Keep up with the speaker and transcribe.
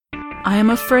I am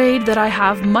afraid that I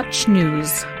have much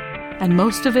news, and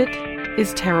most of it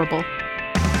is terrible.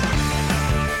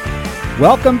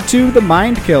 Welcome to The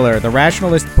Mind Killer, the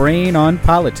rationalist brain on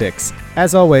politics.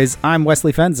 As always, I'm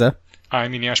Wesley Fenza.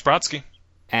 I'm Eneasz Brodsky.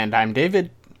 And I'm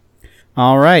David.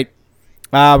 All right.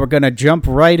 We're going to jump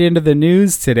right into the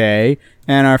news today,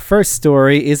 and our first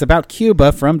story is about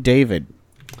Cuba from David.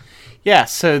 Yeah,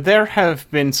 so there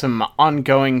have been some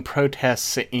ongoing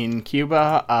protests in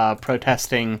Cuba,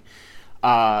 protesting,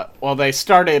 they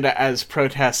started as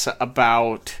protests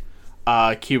about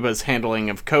Cuba's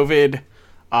handling of COVID,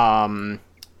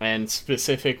 and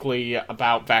specifically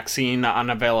about vaccine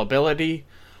unavailability,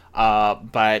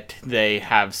 but they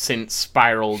have since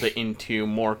spiraled into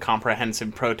more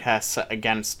comprehensive protests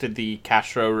against the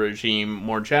Castro regime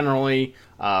more generally,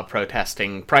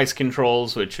 protesting price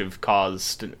controls, which have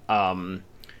caused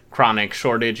chronic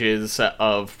shortages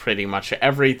of pretty much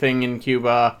everything in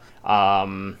Cuba,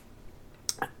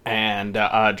 and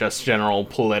just general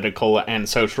political and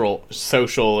social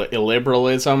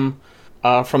illiberalism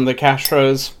from the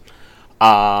Castros.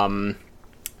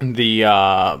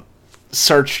 The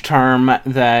search term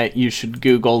that you should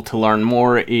Google to learn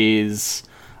more is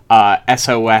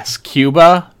SOS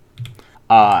Cuba,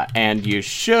 and you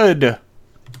should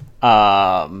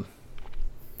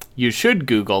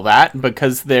Google that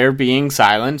because they're being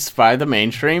silenced by the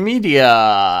mainstream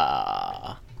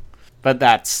media. But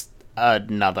that's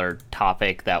another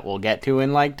topic that we'll get to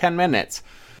in like 10 minutes.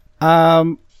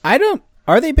 Are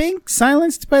they being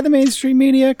silenced by the mainstream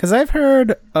media? Because I've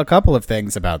heard a couple of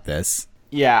things about this.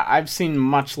 Yeah, I've seen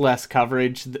much less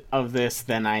coverage of this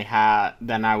than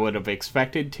I would have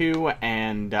expected to,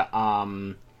 and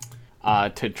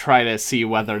to try to see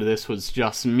whether this was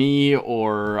just me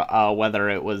or whether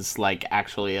it was like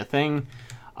actually a thing.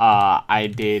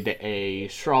 I did a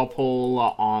straw poll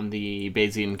on the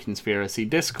Bayesian Conspiracy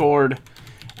Discord,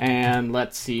 and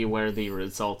let's see where the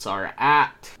results are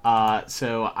at.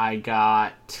 So I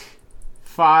got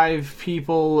 5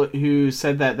 people who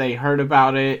said that they heard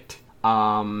about it,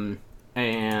 and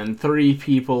 3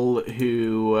 people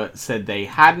who said they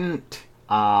hadn't,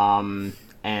 and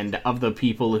of the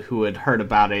people who had heard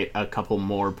about it, a couple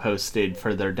more posted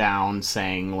further down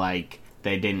saying, like,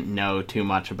 they didn't know too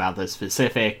much about the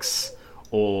specifics,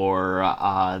 or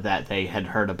that they had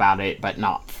heard about it, but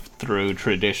not through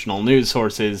traditional news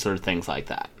sources or things like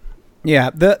that. Yeah,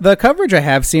 the coverage I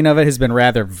have seen of it has been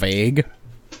rather vague.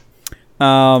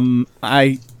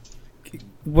 I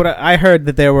heard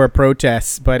that there were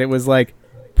protests, but it was like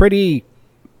pretty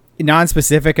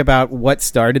non-specific about what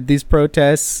started these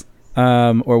protests,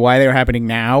 or why they were happening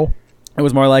now. It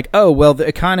was more like, oh, well, the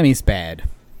economy's bad,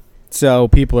 so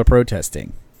people are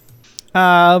protesting.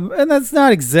 And that's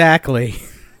not exactly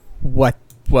what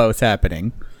was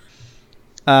happening.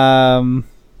 But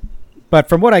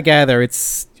from what I gather,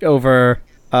 it's over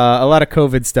a lot of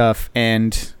COVID stuff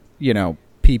and,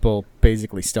 people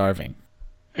basically starving.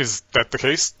 Is that the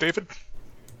case, David?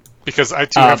 Because I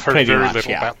too have heard very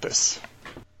little about this.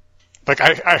 Like,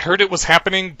 I heard it was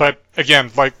happening, but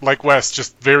again, like Wes,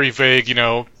 just very vague,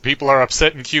 people are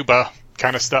upset in Cuba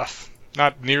kind of stuff.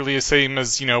 Not nearly the same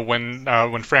as,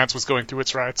 when France was going through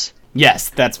its riots. Yes,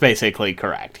 that's basically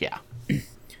correct, yeah.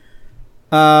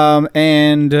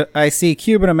 And I see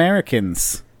Cuban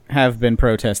Americans have been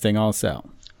protesting also.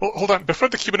 Well, hold on. Before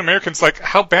the Cuban Americans,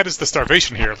 how bad is the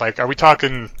starvation here? Are we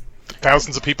talking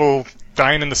thousands of people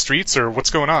dying in the streets, or what's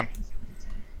going on?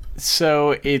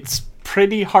 So it's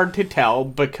pretty hard to tell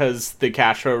because the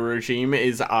Castro regime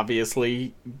is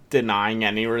obviously denying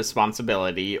any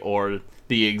responsibility or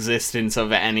the existence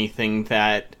of anything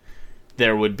that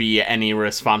there would be any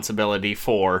responsibility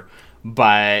for.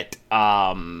 But,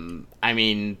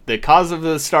 the cause of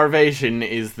the starvation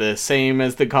is the same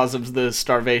as the cause of the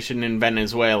starvation in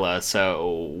Venezuela,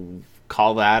 so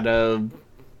call that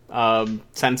a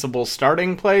sensible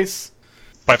starting place.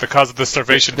 By the cause of the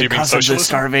starvation, do you mean socialism? The cause of the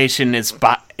starvation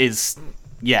is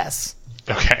yes.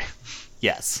 Okay.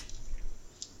 Yes.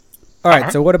 All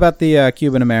right, So what about the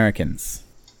Cuban Americans?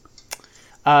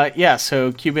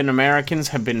 So Cuban Americans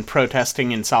have been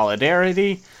protesting in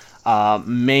solidarity.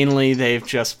 Mainly, they've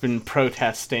just been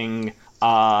protesting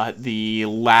the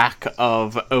lack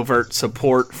of overt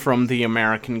support from the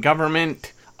American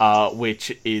government,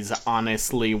 which is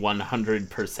honestly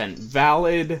 100%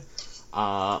 valid.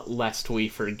 Lest we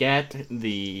forget,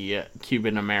 the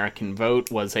Cuban American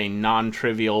vote was a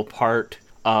non-trivial part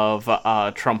of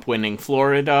Trump winning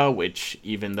Florida, which,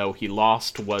 even though he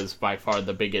lost, was by far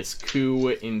the biggest coup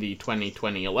in the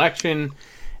 2020 election.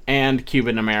 And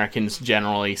Cuban Americans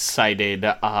generally cited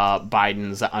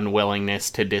Biden's unwillingness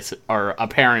to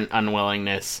apparent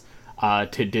unwillingness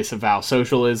to disavow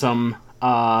socialism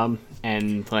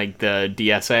and like the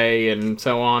DSA and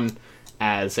so on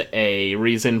as a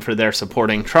reason for their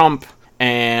supporting Trump.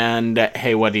 And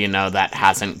hey, what do you know? That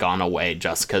hasn't gone away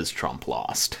just because Trump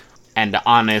lost. And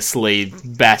honestly,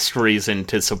 best reason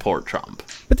to support Trump.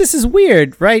 But this is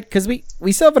weird, right? Because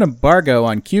we still have an embargo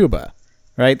on Cuba,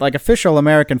 right? Like, official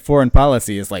American foreign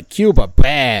policy is like, Cuba,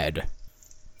 bad.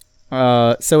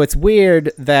 So it's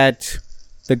weird that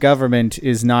the government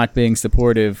is not being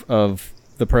supportive of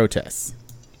the protests.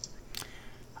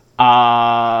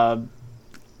 I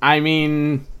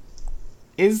mean,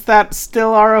 is that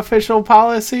still our official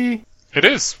policy? It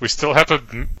is. We still have a...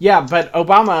 Yeah, but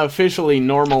Obama officially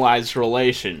normalized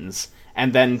relations,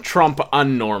 and then Trump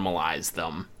unnormalized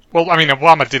them. Well, I mean,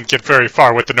 Obama didn't get very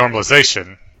far with the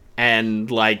normalization.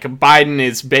 And, like, Biden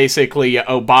is basically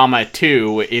Obama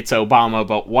 2, it's Obama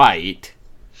but white.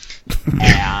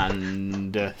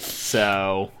 And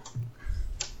so...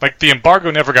 Like, the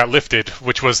embargo never got lifted,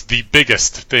 which was the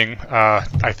biggest thing,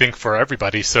 I think, for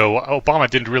everybody, so Obama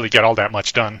didn't really get all that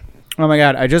much done. Oh my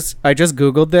god, I just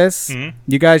Googled this. Mm-hmm.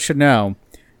 You guys should know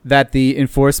that the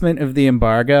enforcement of the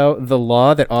embargo, the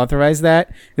law that authorized that,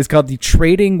 is called the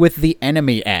Trading with the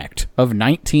Enemy Act of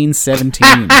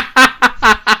 1917.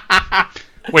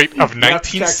 Wait, of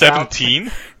 1917?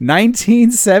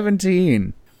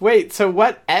 1917. Wait, so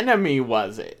what enemy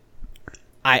was it?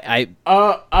 I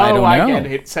don't know. I get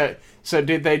it. So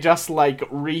did they just, like,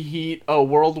 reheat a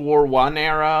World War I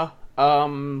era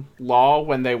law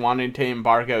when they wanted to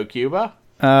embargo Cuba?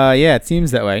 Yeah, it seems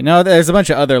that way. No, there's a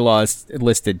bunch of other laws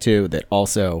listed too that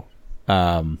also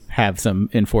have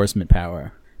some enforcement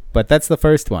power, but that's the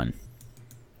first one.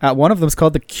 One of them is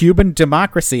called the Cuban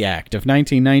Democracy Act of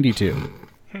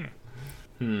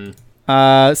 1992.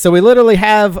 So we literally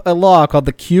have a law called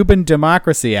the Cuban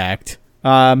Democracy Act.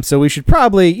 So we should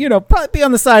probably be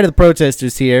on the side of the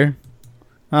protesters here.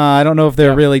 I don't know if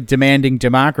they're really demanding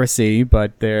democracy,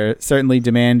 but they're certainly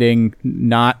demanding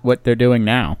not what they're doing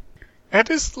now. That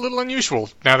is a little unusual,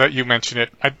 now that you mention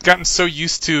it. I've gotten so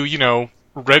used to,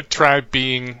 Red Tribe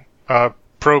being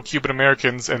pro-Cuban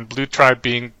Americans and Blue Tribe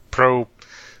being pro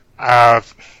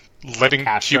letting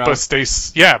Castro. Cuba stay...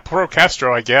 Yeah,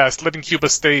 pro-Castro, I guess. Letting Cuba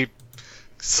stay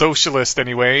socialist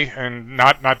anyway, and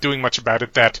not doing much about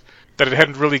it, that it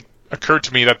hadn't really occurred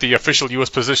to me that the official U.S.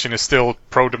 position is still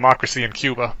pro-democracy in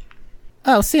Cuba.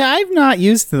 Oh, see, I'm not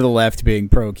used to the left being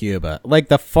pro-Cuba. Like,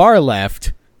 the far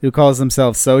left, who calls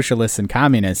themselves socialists and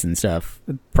communists and stuff,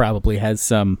 probably has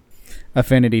some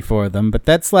affinity for them, but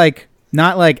that's, like,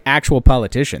 not like actual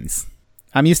politicians.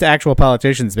 I'm used to actual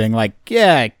politicians being like,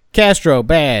 yeah, Castro,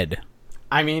 bad.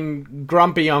 I mean,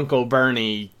 grumpy Uncle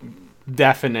Bernie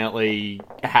definitely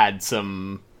had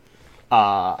some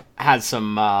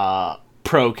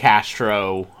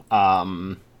pro-Castro,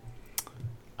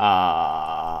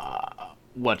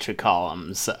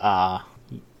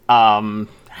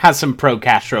 has some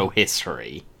pro-Castro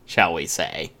history, shall we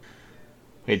say.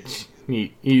 Which,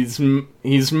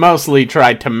 he's mostly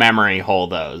tried to memory hole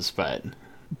those, but...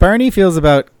 Bernie feels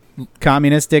about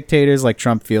communist dictators like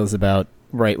Trump feels about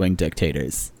right-wing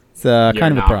dictators. It's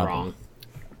kind of a problem.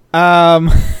 Wrong.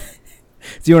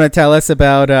 Do you want to tell us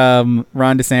about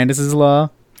Ron DeSantis'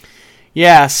 law?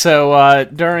 Yeah, so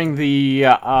during the...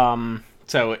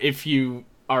 so if you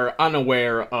are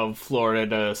unaware of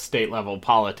Florida state-level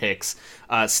politics,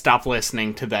 stop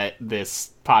listening to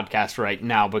this podcast right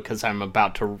now because I'm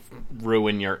about to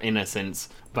ruin your innocence.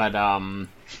 But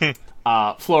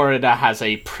Florida has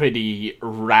a pretty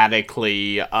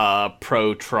radically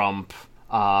pro-Trump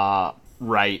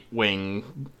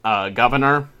right-wing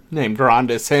governor named Ron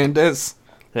DeSantis.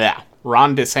 Yeah,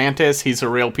 Ron DeSantis, he's a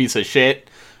real piece of shit.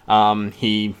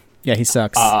 He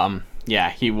sucks.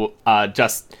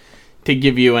 Just to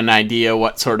give you an idea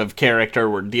what sort of character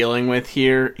we're dealing with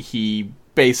here, he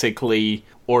basically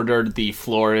ordered the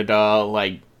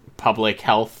Florida, public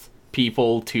health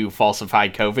people to falsify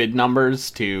COVID numbers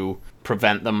to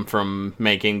prevent them from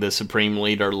making the Supreme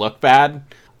Leader look bad.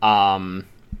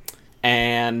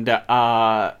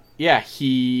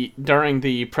 He, during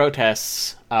the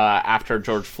protests after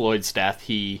George Floyd's death,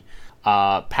 he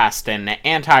passed an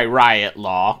anti-riot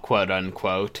law,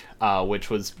 quote-unquote,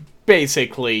 which was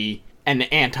basically an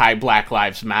anti-Black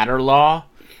Lives Matter law,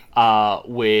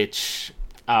 which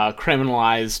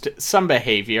criminalized some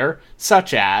behavior,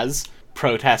 such as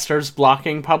protesters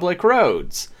blocking public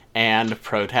roads, and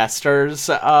protesters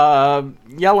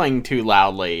yelling too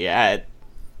loudly at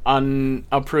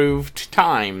unapproved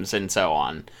times, and so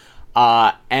on.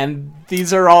 And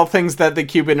these are all things that the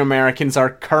Cuban Americans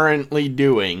are currently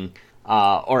doing,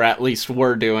 or at least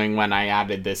were doing when I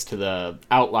added this to the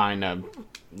outline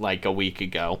like a week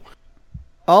ago.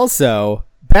 Also,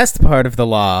 best part of the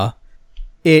law,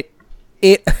 it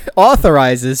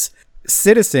authorizes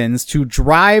citizens to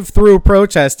drive through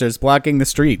protesters blocking the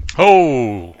street.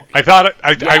 Oh,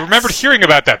 I remembered hearing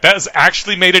about that. That has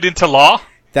actually made it into law?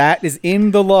 That is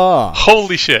in the law.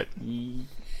 Holy shit.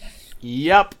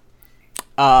 Yep.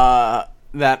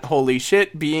 That holy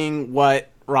shit being what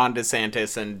Ron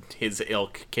DeSantis and his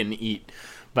ilk can eat.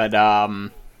 But,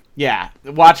 yeah,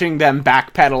 watching them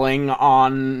backpedaling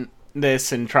on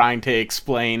this and trying to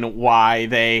explain why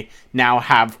they now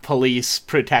have police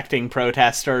protecting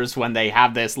protesters when they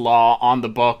have this law on the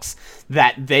books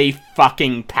that they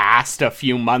fucking passed a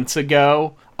few months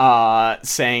ago,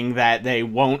 saying that they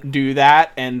won't do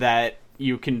that and that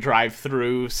you can drive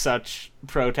through such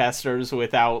protesters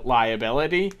without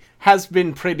liability, has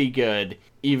been pretty good,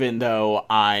 even though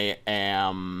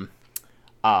I'm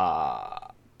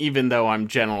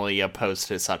generally opposed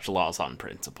to such laws on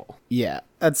principle. Yeah,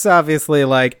 that's obviously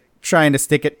like trying to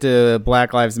stick it to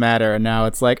Black Lives Matter, and now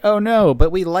it's like, oh no,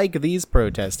 but we like these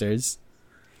protesters.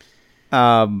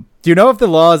 Do you know if the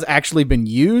law has actually been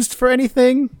used for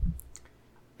anything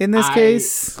in this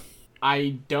case?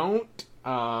 I don't.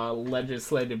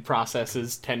 Legislative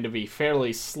processes tend to be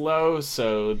fairly slow,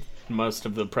 so most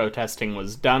of the protesting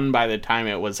was done by the time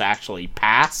it was actually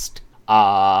passed.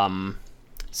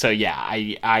 So yeah,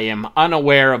 I am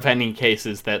unaware of any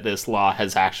cases that this law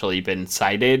has actually been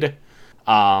cited,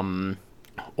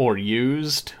 or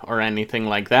used, or anything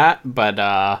like that,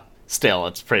 but still,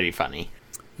 it's pretty funny.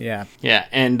 Yeah. Yeah,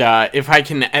 and if I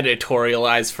can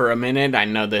editorialize for a minute, I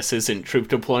know this isn't troop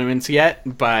deployments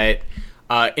yet, but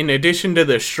in addition to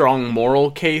the strong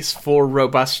moral case for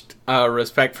robust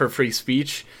respect for free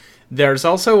speech, there's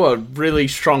also a really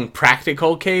strong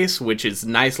practical case, which is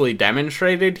nicely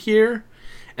demonstrated here.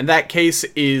 And that case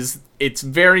is, it's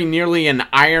very nearly an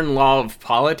iron law of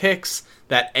politics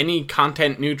that any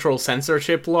content-neutral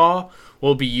censorship law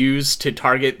will be used to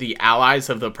target the allies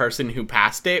of the person who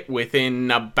passed it within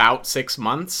about 6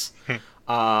 months.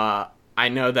 I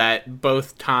know that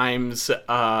both times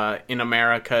in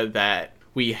America that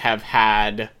we have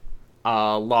had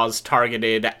laws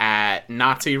targeted at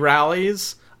Nazi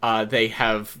rallies, they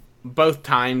have both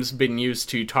times been used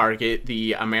to target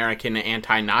the American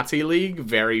Anti-Nazi League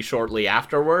very shortly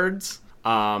afterwards.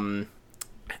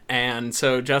 And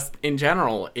so just in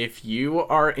general, if you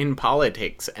are in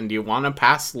politics and you want to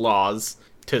pass laws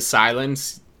to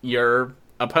silence your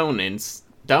opponents,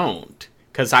 don't.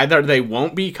 Because either they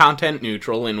won't be content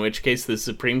neutral, in which case the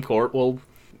Supreme Court will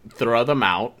throw them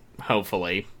out,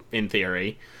 hopefully, in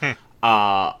theory,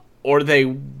 or they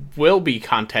will be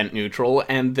content neutral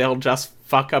and they'll just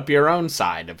fuck up your own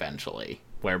side eventually.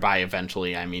 Whereby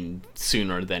eventually, I mean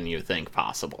sooner than you think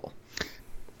possible.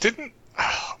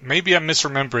 Maybe I'm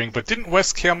misremembering, but didn't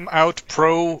West come out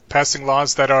pro passing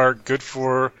laws that are good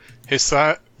for his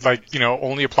side, like,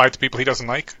 only apply to people he doesn't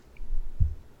like?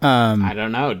 I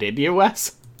don't know. Did you,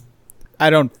 Wes? I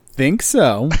don't think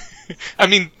so. I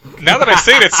mean, now that I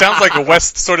say it, it sounds like a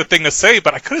West sort of thing to say,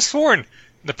 but I could have sworn in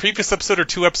the previous episode or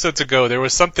 2 episodes ago, there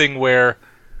was something where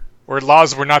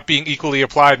laws were not being equally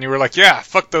applied, and you were like, yeah,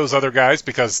 fuck those other guys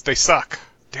because they suck.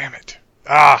 Damn it.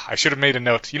 I should have made a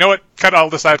note. You know what? Cut all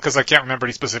this out because I can't remember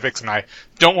any specifics, and I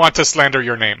don't want to slander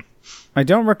your name. I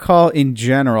don't recall in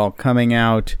general coming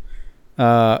out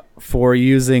for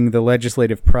using the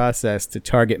legislative process to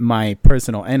target my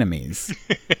personal enemies.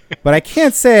 But I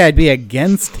can't say I'd be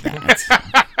against that.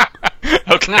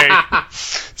 Okay.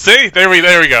 See? There we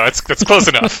go. That's close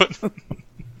enough.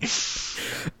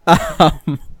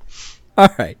 All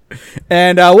right.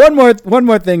 And one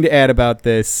more thing to add about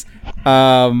this.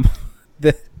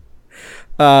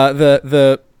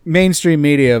 The mainstream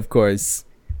media, of course,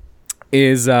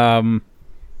 is because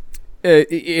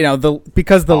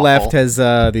the left has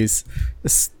these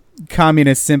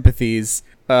communist sympathies.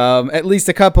 At least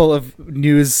a couple of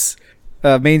news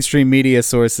mainstream media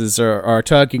sources are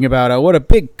talking about what a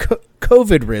big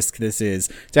COVID risk this is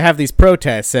to have these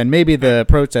protests, and maybe the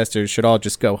protesters should all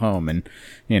just go home and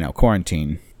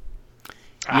quarantine.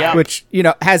 Yeah. Which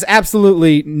has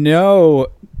absolutely no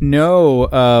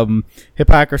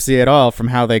hypocrisy at all from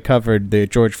how they covered the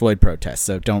George Floyd protests.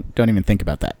 So don't even think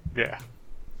about that. Yeah,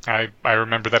 I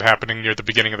remember that happening near the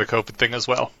beginning of the COVID thing as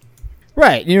well.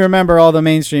 Right. You remember all the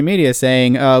mainstream media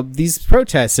saying these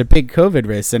protests are big COVID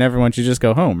risks and everyone should just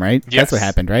go home, right? Yes. That's what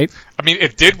happened, right? I mean,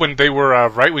 it did when they were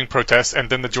right-wing protests, and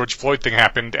then the George Floyd thing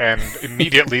happened, and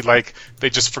immediately, they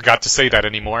just forgot to say that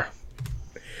anymore.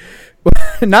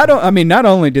 Not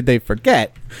only did they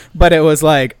forget, but it was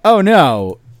like, oh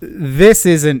no, this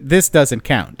doesn't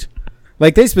count.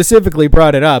 Like, they specifically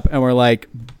brought it up and were like,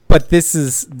 but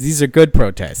these are good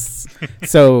protests.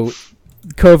 So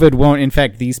COVID won't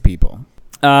infect these people.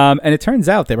 And it turns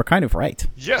out they were kind of right.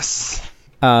 Yes.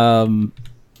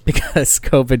 Because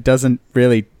COVID doesn't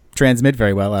really transmit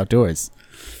very well outdoors.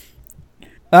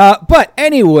 But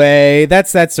anyway,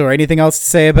 that's that story. Anything else to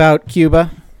say about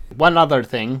Cuba? One other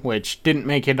thing, which didn't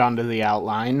make it onto the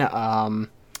outline,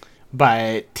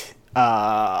 but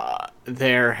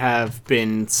there have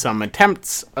been some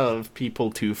attempts of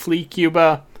people to flee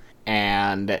Cuba,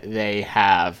 and they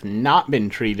have not been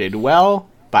treated well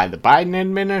by the Biden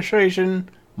administration.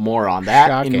 More on that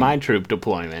Shocking. in my troop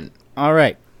deployment. All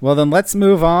right. Well, then let's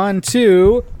move on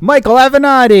to Michael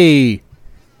Avenatti.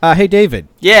 Hey, David.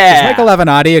 Yeah. Is Michael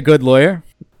Avenatti a good lawyer?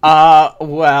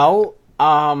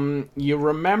 You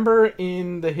remember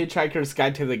in The Hitchhiker's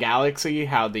Guide to the Galaxy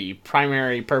how the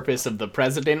primary purpose of the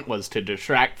president was to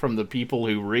distract from the people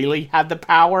who really had the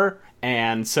power?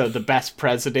 And so the best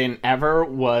president ever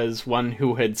was one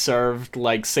who had served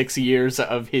like 6 years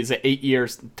of his 8-year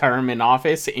term in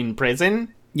office in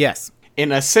prison? Yes.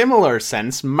 In a similar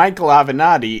sense, Michael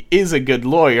Avenatti is a good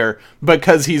lawyer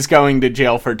because he's going to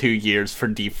jail for 2 years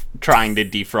for trying to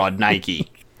defraud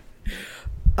Nike.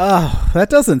 Oh, that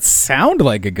doesn't sound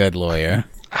like a good lawyer.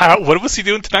 What was he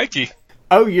doing to Nike?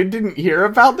 Oh, you didn't hear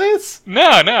about this?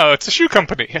 No, it's a shoe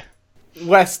company.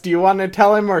 Wes, do you want to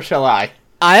tell him or shall I?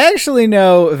 I actually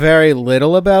know very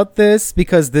little about this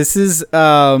because this is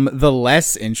the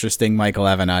less interesting Michael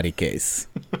Avenatti case.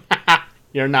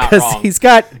 You're not wrong. He's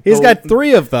got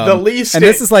 3 of them. And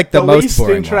this is like the most least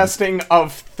boring interesting one.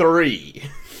 of 3.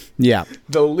 Yeah.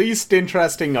 The least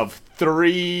interesting of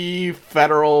 3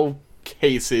 federal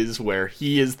cases where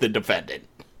he is the defendant.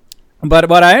 But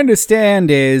what I understand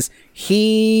is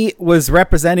he was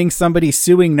representing somebody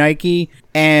suing Nike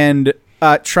and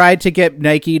tried to get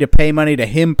Nike to pay money to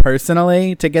him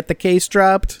personally to get the case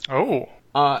dropped. Oh.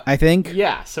 I think.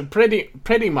 Yeah, so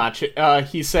pretty much.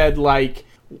 He said, like,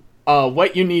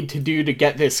 what you need to do to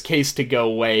get this case to go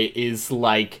away is,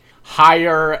 like,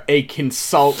 hire a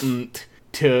consultant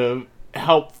to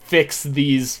help fix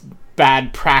these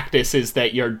bad practices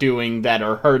that you're doing that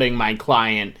are hurting my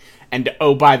client. And,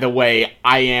 oh, by the way,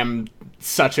 I am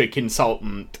such a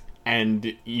consultant,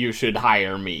 and you should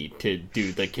hire me to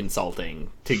do the consulting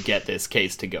to get this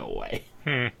case to go away.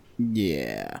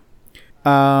 Yeah.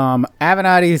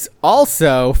 Avenatti's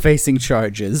also facing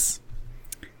charges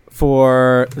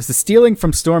for stealing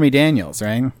from Stormy Daniels,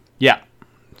 right? Yeah.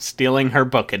 Stealing her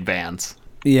book advance.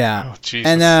 Yeah. Oh,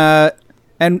 Jesus.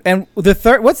 And the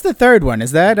third, what's the third one?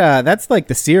 Is that that's like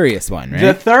the serious one, right?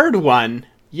 The third one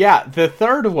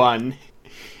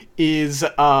is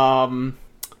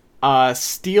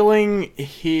stealing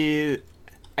his.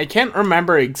 I can't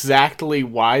remember exactly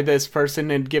why this person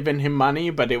had given him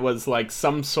money, but it was like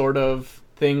some sort of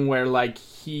thing where like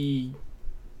he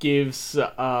gives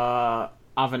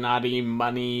Avenatti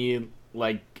money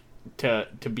like to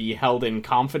be held in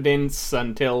confidence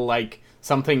until like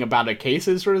something about a case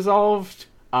is resolved.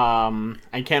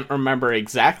 I can't remember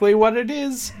exactly what it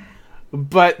is,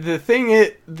 but the thing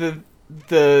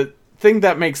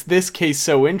that makes this case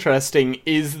so interesting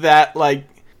is that, like,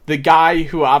 the guy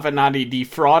who Avenatti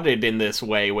defrauded in this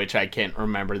way, which I can't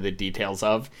remember the details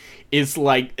of, is,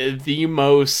 like, the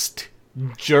most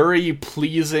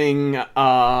jury-pleasing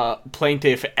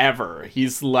plaintiff ever.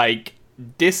 He's, like,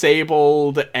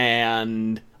 disabled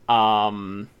and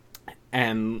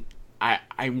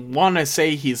I want to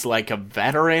say he's, like, a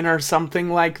veteran or something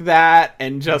like that,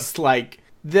 and just, like,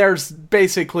 there's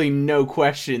basically no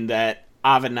question that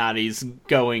Avenatti's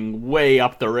going way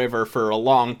up the river for a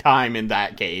long time in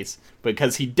that case,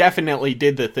 because he definitely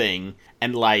did the thing,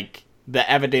 and, like, the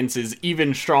evidence is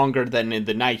even stronger than in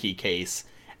the Nike case,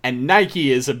 and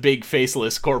Nike is a big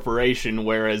faceless corporation,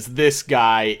 whereas this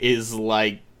guy is,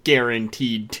 like,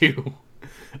 guaranteed to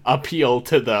appeal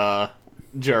to the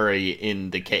jury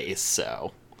in the case,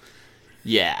 so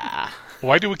yeah.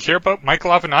 Why do we care about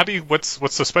Michael Avenatti? What's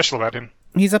so special about him?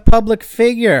 He's a public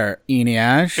figure,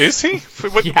 Eneash. Is he?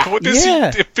 What is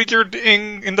he figured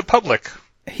in the public?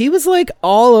 He was like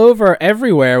all over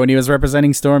everywhere when he was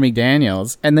representing Stormy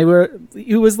Daniels, and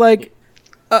he was like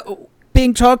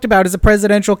being talked about as a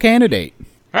presidential candidate.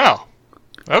 Oh,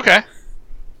 okay.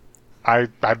 I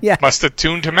must have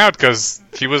tuned him out because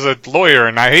he was a lawyer,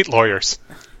 and I hate lawyers.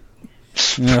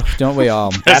 Ugh, don't we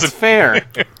all? That's fair.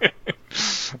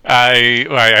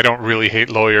 I don't really hate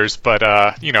lawyers, but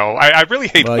I really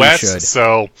hate Wes,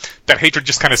 so that hatred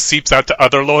just kind of seeps out to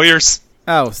other lawyers.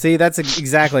 Oh, see, that's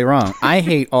exactly wrong. I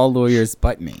hate all lawyers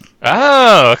but me.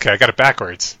 Oh, okay, I got it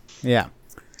backwards. Yeah.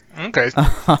 Okay.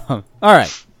 All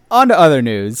right, on to other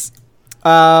news.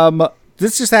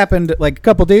 this just happened like a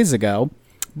couple days ago,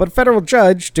 but a federal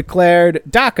judge declared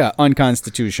DACA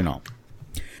unconstitutional.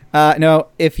 No,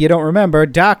 if you don't remember,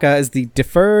 DACA is the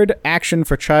Deferred Action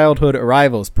for Childhood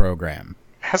Arrivals program.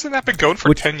 Hasn't that been going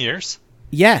for 10 years?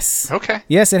 Yes. Okay.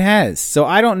 Yes, it has. So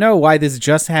I don't know why this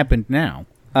just happened now.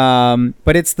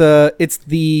 But it's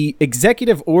the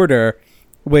executive order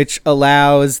which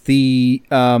allows the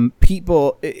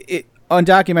people,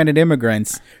 undocumented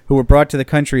immigrants who were brought to the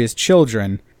country as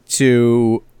children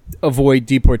to avoid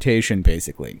deportation,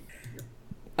 basically.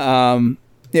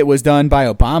 It was done by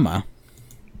Obama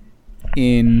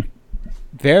in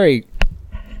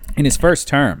his first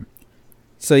term.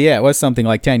 So yeah, it was something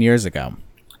like 10 years ago.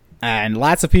 And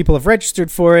lots of people have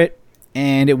registered for it,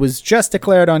 and it was just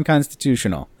declared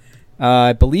unconstitutional.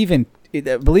 I believe it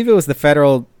was the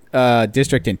federal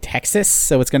district in Texas,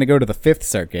 so it's going to go to the Fifth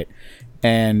Circuit,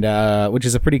 and which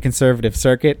is a pretty conservative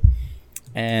circuit,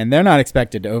 and they're not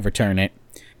expected to overturn it.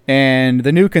 And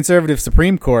the new conservative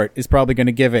Supreme Court is probably going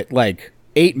to give it like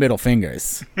 8 middle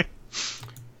fingers.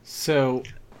 So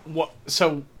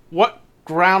what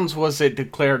grounds was it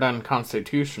declared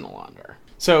unconstitutional under?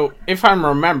 So, if I'm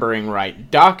remembering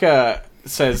right, DACA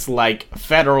says, like,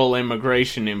 federal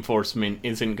immigration enforcement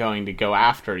isn't going to go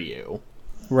after you.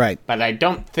 Right. But I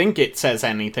don't think it says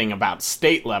anything about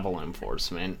state-level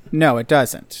enforcement. No, it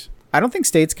doesn't. I don't think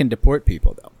states can deport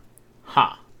people, though.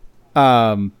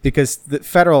 Because the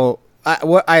federal...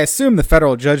 I assume the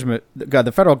federal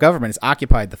government has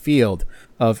occupied the field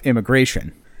of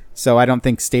immigration. So I don't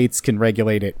think states can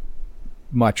regulate it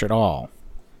much at all.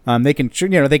 They can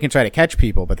try to catch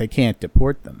people, but they can't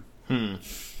deport them.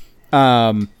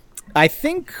 I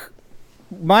think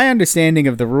my understanding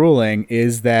of the ruling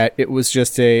is that it was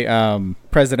just a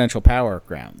presidential power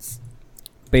grounds,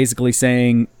 basically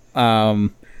saying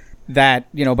that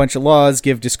a bunch of laws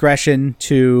give discretion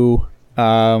to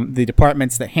the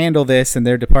departments that handle this and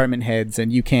their department heads,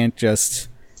 and you can't just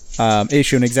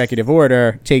issue an executive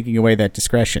order taking away that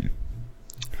discretion.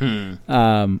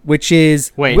 Which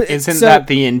is... Wait, isn't that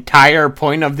the entire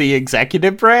point of the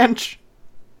executive branch?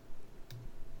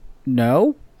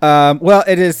 No. Well,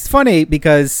 it is funny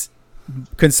because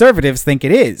conservatives think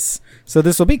it is. So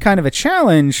this will be kind of a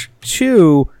challenge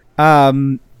to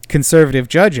conservative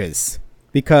judges,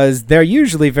 because they're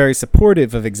usually very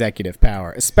supportive of executive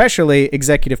power, especially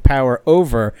executive power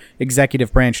over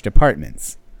executive branch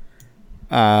departments.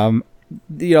 A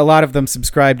lot of them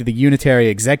subscribe to the unitary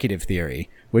executive theory,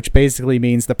 which basically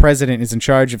means the president is in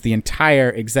charge of the entire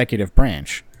executive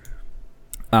branch.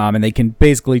 And they can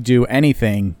basically do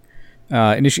anything,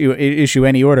 and issue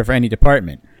any order for any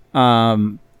department.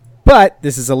 But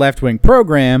this is a left-wing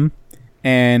program,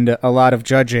 and a lot of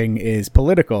judging is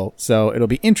political, so it'll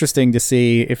be interesting to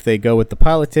see if they go with the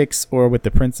politics or with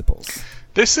the principles.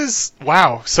 This is...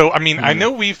 Wow. So, I mean, I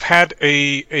know we've had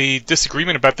a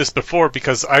disagreement about this before,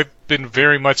 because I've been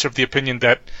very much of the opinion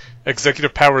that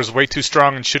executive power is way too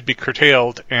strong and should be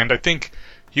curtailed, and I think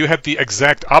you had the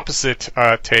exact opposite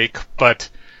take, but...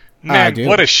 Man,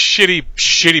 what a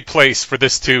shitty place for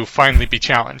this to finally be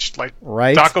challenged. Like,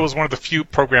 right? DACA was one of the few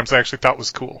programs I actually thought was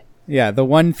cool. Yeah, the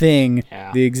one thing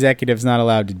the executive's not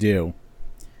allowed to do,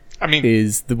 I mean,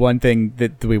 is the one thing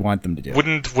that we want them to do.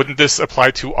 Wouldn't this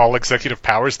apply to all executive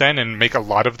powers then, and make a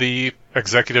lot of the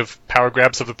executive power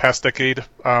grabs of the past decade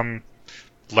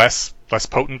less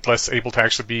potent, less able to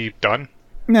actually be done?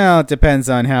 No, it depends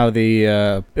on how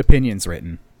the opinion's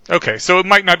written. Okay, so it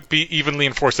might not be evenly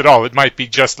enforced at all. It might be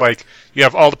just like, you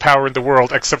have all the power in the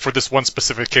world except for this one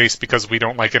specific case because we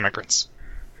don't like immigrants.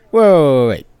 Whoa,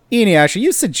 wait. Eneash, are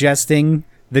you suggesting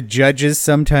the judges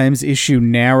sometimes issue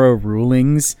narrow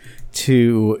rulings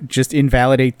to just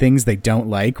invalidate things they don't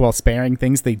like while sparing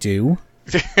things they do?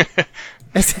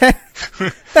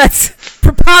 That's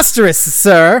preposterous,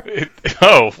 sir.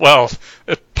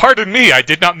 Pardon me, I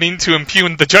did not mean to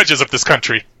impugn the judges of this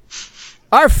country.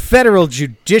 Our federal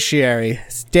judiciary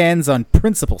stands on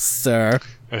principle, sir.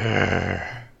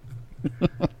 Man.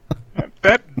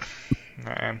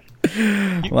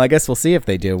 Well, I guess we'll see if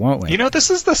they do, won't we?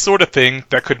 This is the sort of thing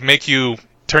that could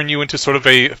turn you into sort of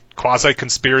a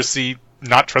quasi-conspiracy,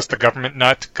 not trust the government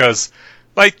nut, because,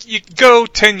 like, you go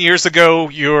 10 years ago,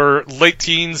 you're late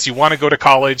teens, you want to go to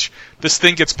college, this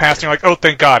thing gets passed, and you're like, oh,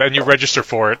 thank God, and you register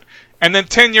for it. And then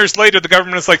 10 years later, the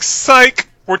government is like, psych!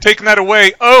 We're taking that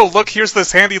away. Oh, look, here's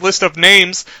this handy list of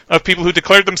names of people who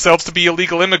declared themselves to be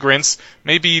illegal immigrants.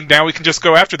 Maybe now we can just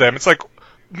go after them. It's like,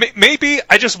 maybe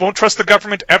I just won't trust the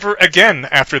government ever again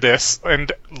after this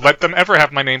and let them ever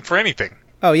have my name for anything.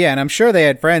 Oh, yeah, and I'm sure they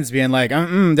had friends being like,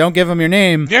 don't give them your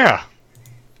name. Yeah.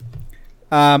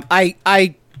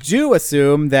 I do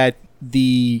assume that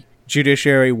the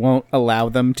judiciary won't allow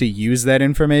them to use that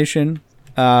information.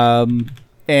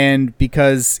 And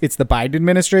because it's the Biden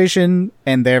administration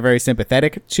and they're very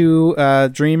sympathetic to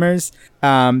Dreamers,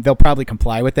 they'll probably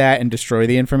comply with that and destroy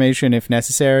the information if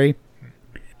necessary,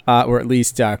 or at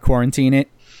least quarantine it.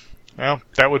 Well,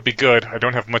 that would be good. I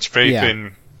don't have much faith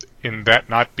in that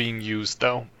not being used,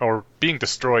 though, or being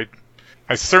destroyed.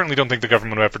 I certainly don't think the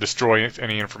government will ever destroy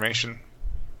any information.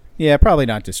 Yeah, probably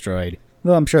not destroyed.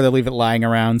 Though I'm sure they'll leave it lying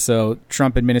around so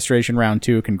Trump administration round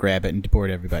 2 can grab it and deport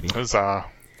everybody. Huzzah.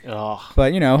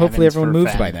 But, hopefully everyone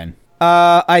moves by then.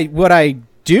 What I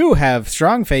do have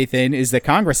strong faith in is that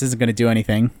Congress isn't going to do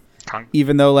anything.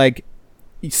 Even though,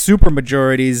 super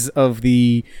majorities of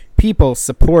the people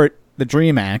support the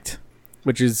DREAM Act,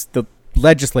 which is the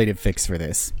legislative fix for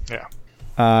this. Yeah.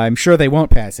 I'm sure they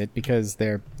won't pass it because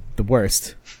they're the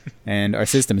worst and our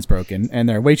system is broken and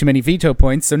there are way too many veto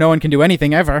points so no one can do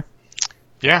anything ever.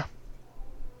 Yeah.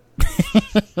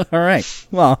 All right.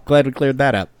 Well, glad we cleared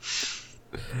that up.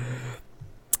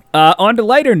 On to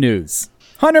lighter news.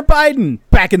 Hunter Biden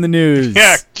back in the news.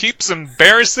 Yeah, keeps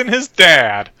embarrassing his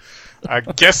dad. I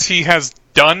guess he has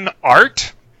done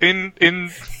art in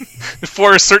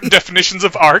for certain definitions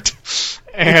of art,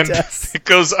 and it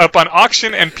goes up on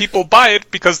auction, and people buy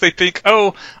it because they think,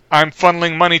 oh, I'm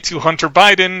funneling money to Hunter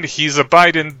Biden. He's a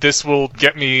Biden. This will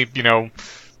get me,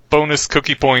 bonus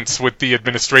cookie points with the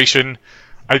administration.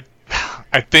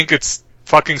 I think it's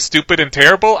fucking stupid and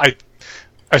terrible. I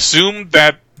assume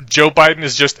that Joe Biden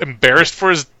is just embarrassed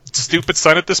for his stupid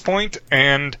son at this point,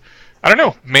 and I don't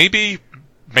know, maybe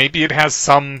it has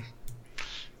some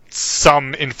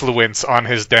influence on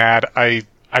his dad. I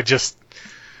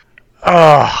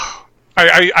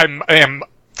am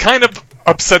kind of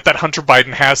upset that Hunter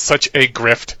Biden has such a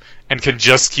grift and can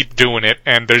just keep doing it,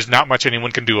 and there's not much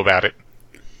anyone can do about it.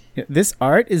 This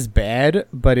art is bad,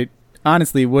 but it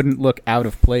honestly wouldn't look out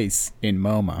of place in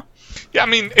MoMA. Yeah, I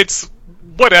mean, it's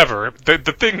whatever. The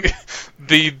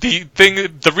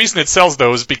reason it sells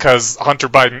though is because Hunter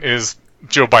Biden is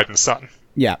Joe Biden's son.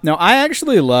 Yeah. No, I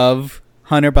actually love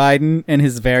Hunter Biden and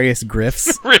his various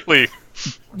grifts. Really?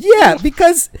 Yeah,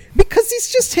 because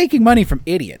he's just taking money from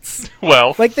idiots.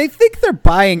 Well, they think they're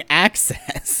buying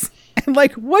access. And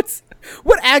what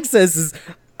access is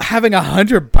having a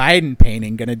Hunter Biden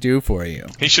painting gonna do for you?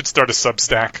 He should start a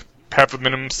Substack. Have a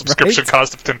minimum subscription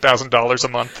cost of $10,000 a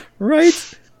month.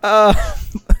 Right?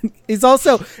 Is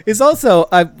also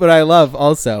what I love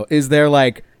also is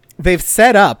they've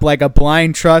set up a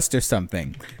blind trust or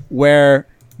something where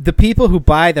the people who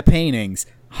buy the paintings,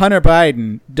 Hunter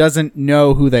Biden doesn't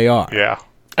know who they are. Yeah.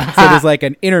 So there's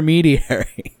an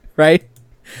intermediary, right?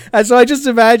 And so I just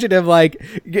imagine him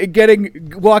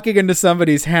walking into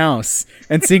somebody's house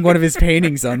and seeing one of his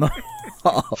paintings on the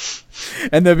wall.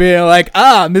 And they're being like,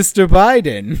 Mr.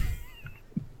 Biden,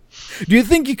 do you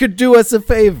think you could do us a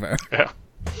favor? Yeah.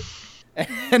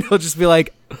 And he'll just be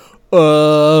like,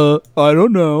 I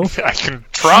don't know. I can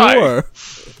try. Sure.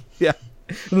 Yeah.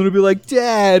 And then he'll be like,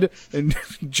 Dad. And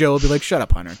Joe will be like, shut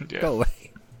up, Hunter. Yeah. Go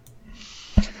away.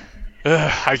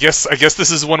 I guess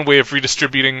this is one way of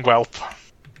redistributing wealth.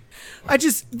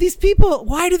 These people,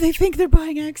 why do they think they're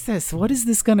buying access? What is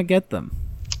this going to get them?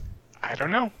 I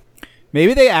don't know.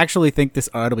 Maybe they actually think this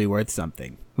art will be worth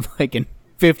something. In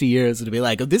 50 years, it'll be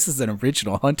like, oh, this is an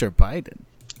original Hunter Biden.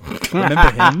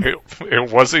 Remember him?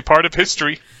 It was a part of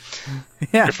history.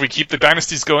 Yeah. If we keep the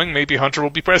dynasties going, maybe Hunter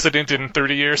will be president in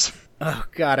 30 years. Oh,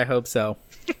 God, I hope so.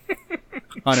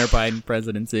 Hunter Biden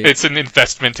presidency. It's an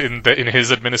investment in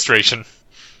his administration.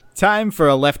 Time for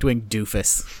a left-wing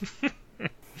doofus.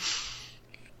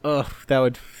 Oh, that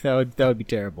would be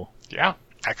terrible. Yeah,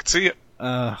 I could see it.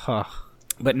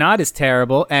 But not as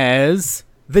terrible as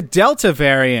the Delta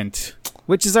variant,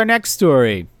 which is our next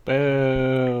story.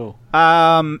 Boo.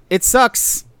 It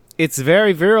sucks. It's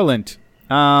very virulent.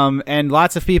 And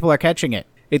lots of people are catching it.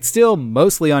 It's still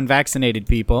mostly unvaccinated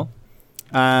people.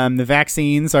 The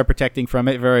vaccines are protecting from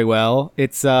it very well.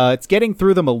 It's getting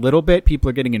through them a little bit.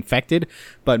 People are getting infected,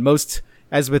 but most,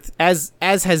 as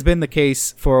has been the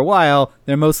case for a while,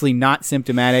 they're mostly not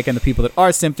symptomatic, and the people that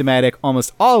are symptomatic,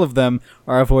 almost all of them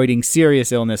are avoiding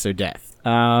serious illness or death.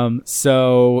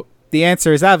 So the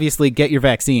answer is obviously get your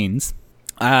vaccines.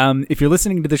 If you're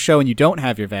listening to the show and you don't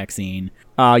have your vaccine,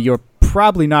 you're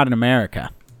probably not in America.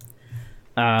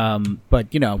 But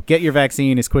get your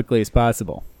vaccine as quickly as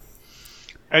possible.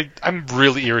 I'm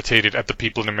really irritated at the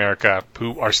people in America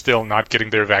who are still not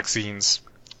getting their vaccines.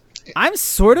 I'm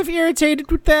sort of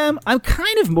irritated with them. I'm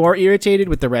kind of more irritated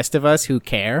with the rest of us who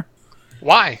care.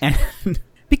 Why?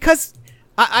 Because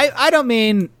I don't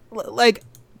mean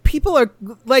people are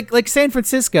like San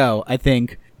Francisco, I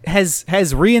think,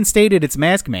 has reinstated its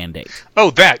mask mandate.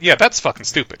 Oh, that's fucking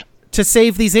stupid. To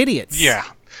save these idiots. Yeah.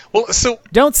 Well, so...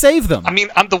 Don't save them. I mean,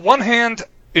 on the one hand,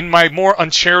 in my more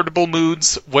uncharitable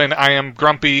moods, when I am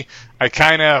grumpy, I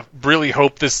kind of really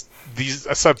hope a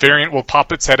subvariant will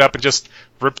pop its head up and just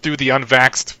rip through the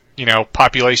unvaxxed,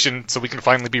 population so we can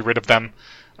finally be rid of them.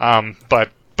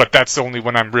 But that's only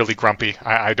when I'm really grumpy.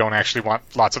 I don't actually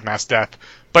want lots of mass death.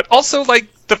 But also,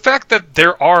 the fact that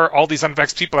there are all these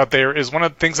unvaxxed people out there is one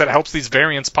of the things that helps these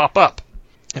variants pop up.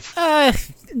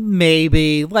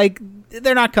 Maybe.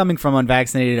 They're not coming from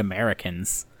unvaccinated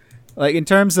Americans. In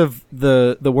terms of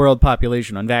the world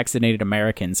population, unvaccinated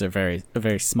Americans are a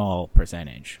very small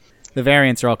percentage. The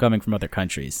variants are all coming from other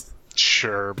countries.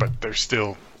 Sure, but they're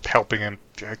still helping him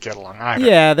get along.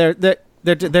 Yeah, they're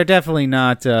definitely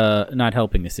not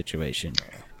helping the situation.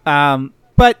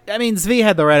 But I mean, Zvi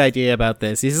had the right idea about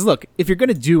this. He says, "Look, if you're going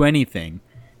to do anything,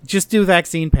 just do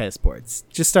vaccine passports.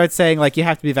 Just start saying you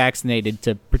have to be vaccinated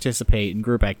to participate in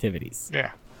group activities.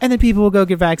 Yeah, and then people will go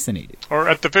get vaccinated, or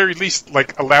at the very least,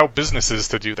 allow businesses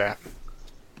to do that.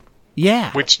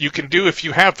 Yeah, which you can do if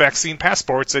you have vaccine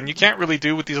passports, and you can't really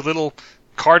do with these little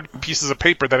card pieces of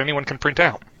paper that anyone can print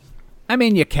out. I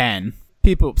mean, you can.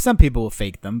 Some people will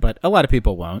fake them, but a lot of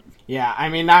people won't. Yeah, I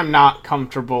mean, I'm not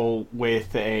comfortable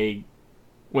with a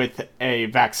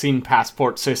vaccine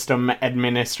passport system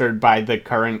administered by the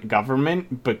current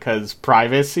government because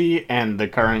privacy and the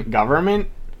current government.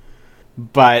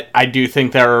 But I do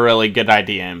think they're a really good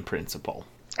idea in principle.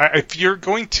 If you're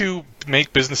going to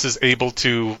make businesses able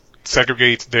to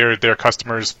segregate their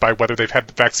customers by whether they've had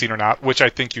the vaccine or not, which I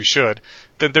think you should,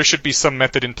 then there should be some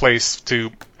method in place to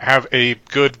have a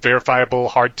good, verifiable,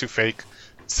 hard-to-fake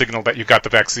signal that you got the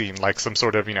vaccine, like some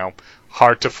sort of,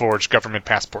 hard-to-forge government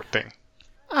passport thing.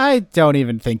 I don't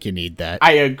even think you need that.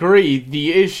 I agree.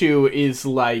 The issue is,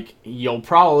 you'll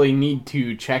probably need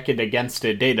to check it against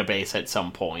a database at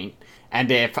some point.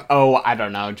 And if, I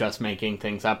don't know, just making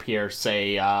things up here,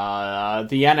 say,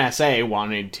 the NSA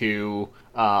wanted to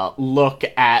look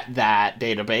at that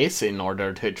database in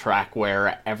order to track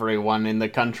where everyone in the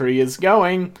country is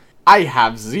going, I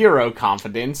have zero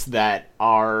confidence that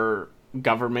our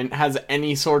government has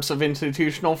any sorts of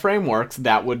institutional frameworks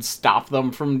that would stop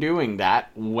them from doing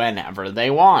that whenever they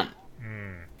want.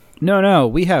 No,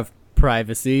 we have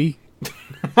privacy.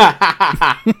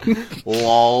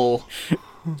 Lol.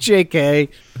 JK.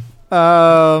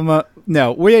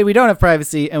 No, we don't have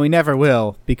privacy, and we never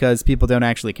will, because people don't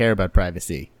actually care about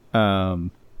privacy,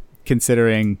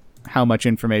 considering how much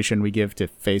information we give to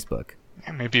Facebook.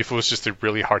 And maybe if it was just a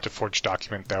really hard-to-forge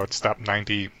document, that would stop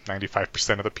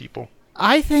 95% of the people.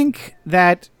 I think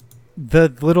that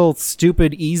the little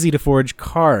stupid, easy-to-forge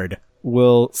card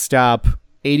will stop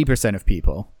 80% of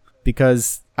people,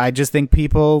 because I just think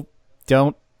people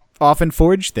don't often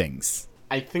forge things.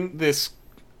 I think this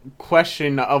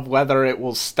question of whether it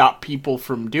will stop people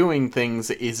from doing things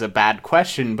is a bad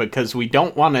question, because we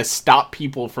don't want to stop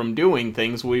people from doing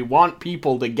things. We want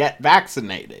people to get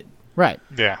vaccinated. Right.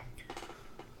 Yeah.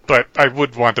 But I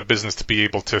would want a business to be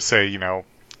able to say,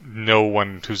 no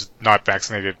one who's not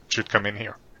vaccinated should come in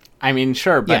here. I mean,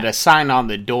 sure, but a sign on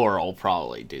the door will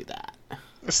probably do that.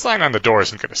 A sign on the door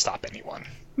isn't going to stop anyone.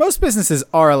 Most businesses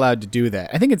are allowed to do that.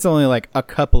 I think it's only a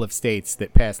couple of states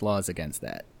that pass laws against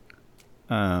that.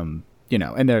 And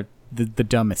they're the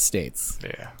dumbest states.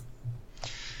 Yeah.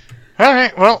 All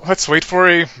right, well, let's wait for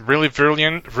a really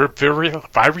virulent? How do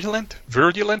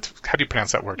you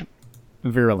pronounce that word?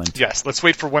 Virulent. Yes, let's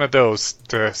wait for one of those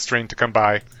strain to come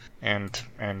by and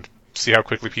see how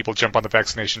quickly people jump on the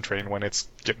vaccination train when it's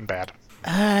getting bad.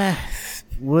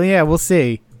 Well, yeah, we'll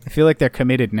see. I feel like they're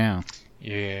committed now.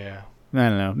 Yeah. I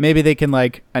don't know. Maybe they can,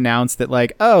 announce that,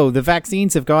 the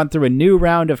vaccines have gone through a new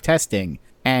round of testing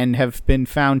and have been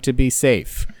found to be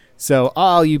safe. So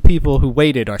all you people who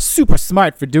waited are super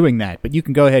smart for doing that, but you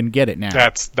can go ahead and get it now.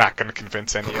 That's not going to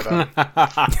convince any of them.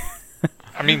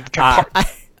 I mean,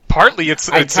 partly it's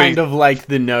I kind of like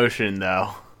the notion,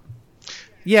 though.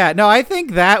 Yeah, no, I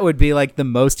think that would be the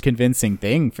most convincing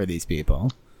thing for these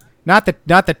people. Not the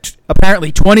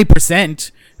apparently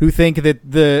 20% who think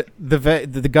that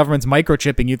the government's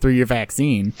microchipping you through your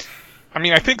vaccine. I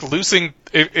mean, I think losing,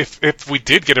 if we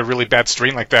did get a really bad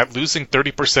strain like that, losing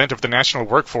 30% of the national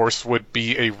workforce would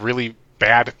be a really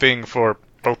bad thing for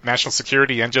both national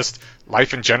security and just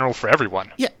life in general for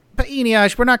everyone. Yeah, but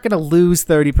Eneash, we're not going to lose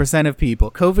 30% of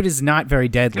people. COVID is not very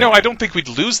deadly. No, I don't think we'd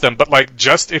lose them, but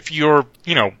just if you're,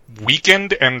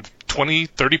 weakened and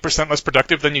 20-30% less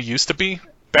productive than you used to be,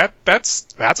 that's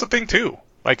a thing too.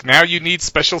 Now you need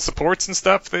special supports and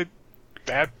stuff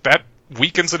that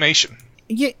weakens a nation.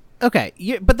 Yeah,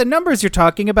 okay, but the numbers you're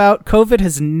talking about, COVID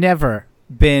has never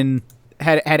been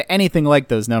had anything like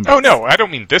those numbers. Oh no, I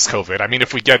don't mean this COVID. I mean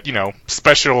if we get,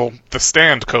 special the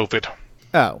stand COVID.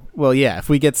 Oh, well, yeah. If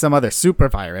we get some other super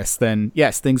virus, then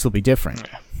yes, things will be different.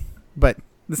 Yeah. But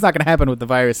it's not going to happen with the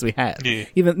virus we have. Yeah.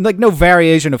 Even no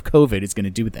variation of COVID is going to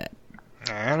do that.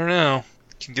 I don't know.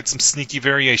 You can get some sneaky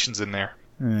variations in there.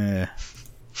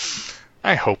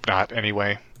 I hope not.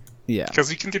 Anyway. Yeah.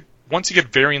 Because once you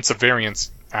get variants of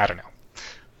variants, I don't know.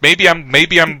 Maybe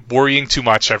I'm worrying too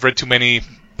much. I've read too many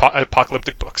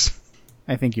apocalyptic books.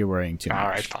 I think you're worrying too much. All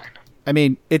right, fine. I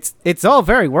mean, it's all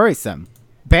very worrisome.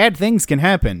 Bad things can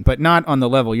happen, but not on the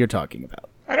level you're talking about.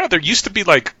 I know there used to be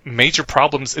major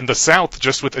problems in the South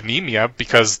just with anemia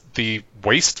because the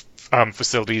waste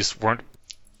facilities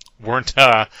weren't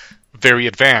very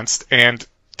advanced, and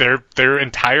their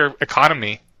entire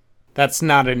economy. That's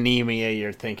not anemia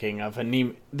you're thinking of.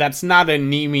 That's not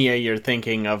anemia you're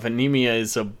thinking of. Anemia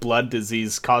is a blood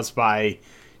disease caused by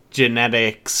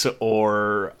genetics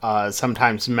or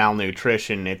sometimes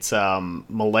malnutrition. It's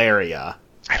malaria.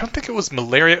 I don't think it was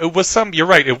malaria. It was you're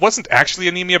right, it wasn't actually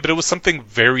anemia, but it was something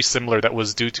very similar that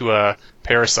was due to a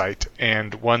parasite.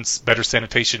 And once better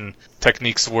sanitation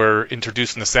techniques were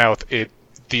introduced in the South,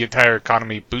 the entire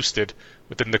economy boosted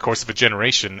within the course of a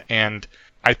generation. And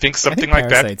I think something like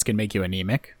that. Parasites can make you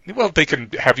anemic. Well, they can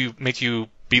make you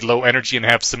be low energy and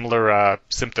have similar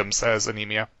symptoms as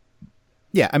anemia.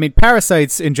 Yeah, I mean,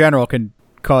 parasites in general can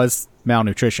cause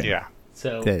malnutrition. Yeah.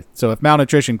 So if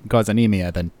malnutrition can cause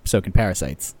anemia, then so can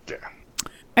parasites. Yeah.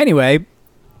 Anyway,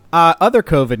 other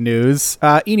COVID news.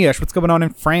 Ineos, what's going on in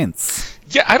France?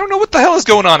 Yeah, I don't know what the hell is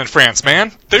going on in France,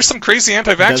 man. There's some crazy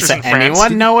anti-vaxxers in France. Does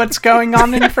anyone know what's going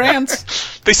on in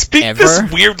France? They speak this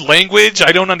weird language.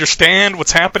 I don't understand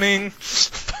what's happening.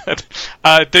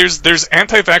 But, there's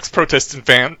anti-vax protests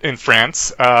in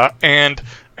France, and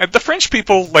the French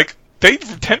people, they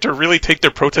tend to really take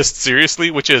their protests seriously,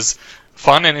 which is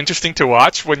fun and interesting to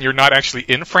watch when you're not actually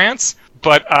in France.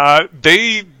 But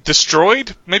they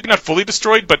destroyed, maybe not fully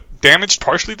destroyed, but damaged,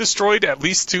 partially destroyed at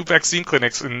least 2 vaccine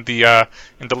clinics in the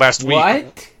last week.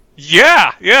 What?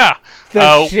 Yeah.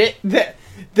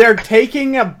 They're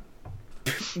taking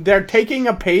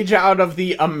a page out of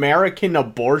the American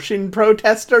abortion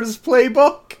protesters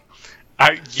playbook.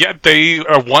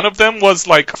 One of them was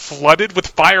flooded with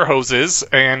fire hoses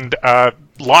and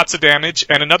lots of damage,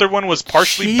 and another one was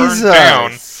partially burned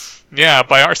down. Yeah,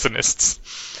 by arsonists.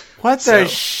 What the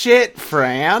shit,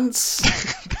 France?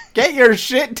 Get your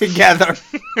shit together.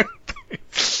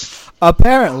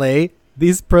 Apparently,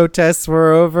 these protests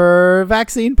were over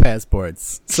vaccine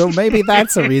passports, so maybe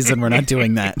that's a reason we're not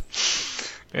doing that.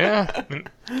 Yeah,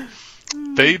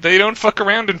 they don't fuck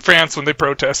around in France when they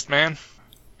protest, man.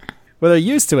 Well, they're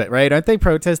used to it, right? Aren't they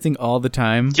protesting all the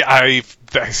time? Yeah,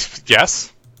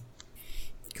 yes.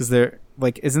 Because they're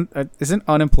isn't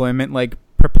unemployment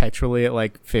perpetually at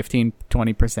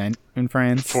 15-20% in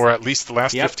France for at least the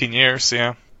last 15 years?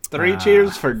 Yeah. 3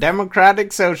 cheers for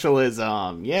democratic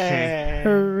socialism! Yay!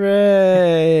 Hooray!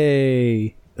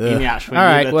 Ineos, we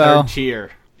need a third cheer.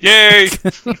 Yay!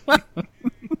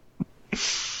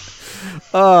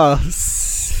 Oh,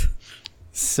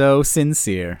 so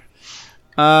sincere.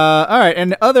 All right,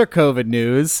 and other COVID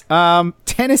news.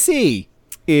 Tennessee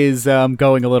is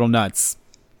going a little nuts.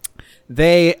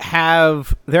 Their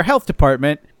health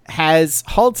department has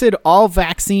halted all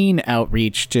vaccine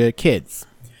outreach to kids,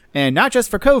 and not just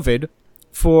for COVID,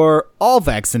 for all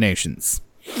vaccinations.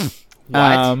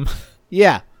 What?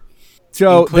 Yeah.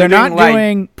 So including, they're not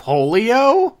doing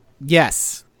polio.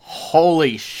 Yes.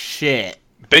 Holy shit.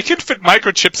 They can fit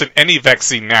microchips in any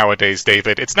vaccine nowadays,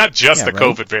 David. It's not just the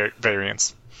COVID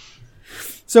variants.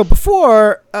 So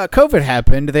before COVID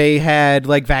happened, they had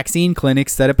vaccine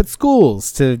clinics set up at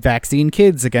schools to vaccine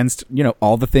kids against,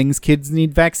 all the things kids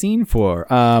need vaccine for.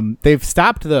 They've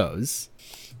stopped those.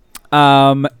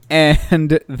 And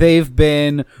they've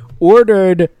been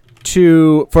ordered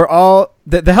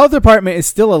the health department is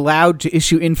still allowed to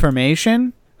issue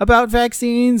information about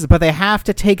vaccines, but they have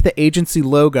to take the agency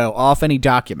logo off any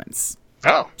documents.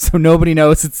 Oh. So nobody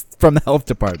knows it's from the health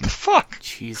department. Fuck.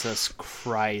 Jesus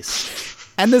Christ.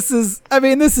 And this is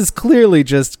clearly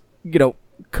just,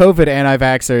 COVID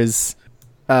anti-vaxxers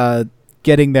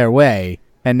getting their way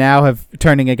and now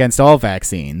turning against all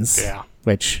vaccines. Yeah.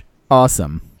 Which,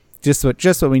 awesome. Just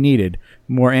what we needed.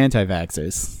 More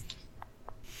anti-vaxxers.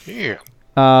 Yeah.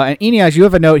 And Ineos, you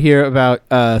have a note here about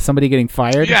somebody getting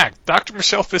fired? Yeah, Dr.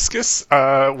 Michelle Fiscus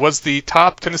was the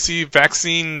top Tennessee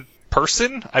vaccine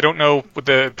person. I don't know what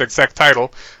the exact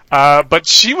title, but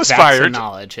she was fired.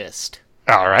 Vaccinologist.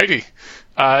 Alrighty.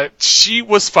 She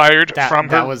was fired from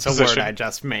her That was a position. word I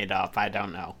just made up. I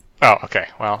don't know. Oh, okay.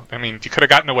 Well, I mean, you could have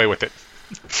gotten away with it.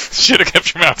 Should have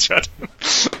kept your mouth shut.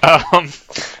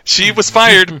 She was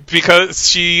fired because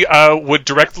she would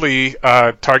directly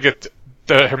target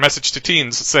her message to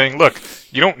teens, saying, look,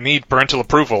 you don't need parental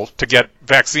approval to get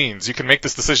vaccines. You can make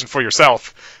this decision for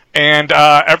yourself. And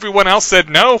everyone else said,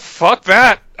 no, fuck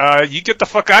that. You get the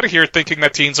fuck out of here thinking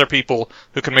that teens are people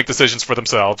who can make decisions for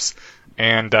themselves.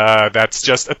 And that's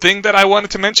just a thing that I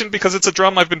wanted to mention because it's a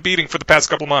drum I've been beating for the past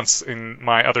couple months in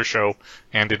my other show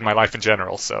and in my life in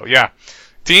general. So, yeah.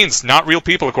 Teens, not real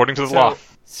people according to the law.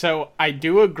 So I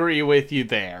do agree with you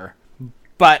there.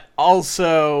 But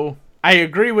also, I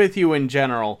agree with you in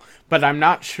general, but I'm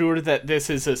not sure that this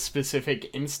is a specific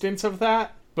instance of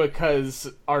that,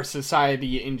 because our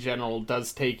society in general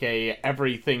does take a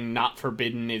everything not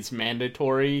forbidden is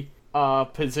mandatory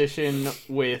position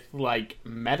with, like,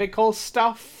 medical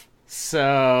stuff.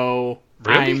 So,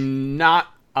 Really? I'm not,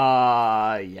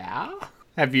 yeah?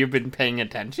 Have you been paying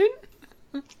attention?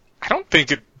 I don't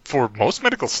think for most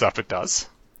medical stuff it does.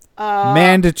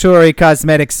 Mandatory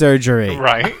cosmetic surgery.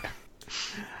 Right?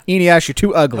 Eneasz, you're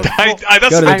too ugly. That's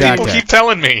Go to what the people doctor. keep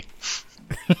telling me.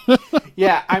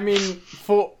 Yeah, I mean,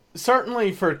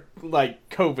 certainly for, like,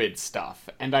 COVID stuff,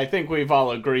 and I think we've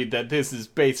all agreed that this is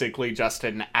basically just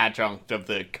an adjunct of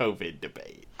the COVID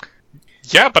debate.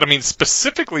 Yeah, but I mean,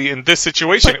 specifically in this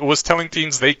situation, it was telling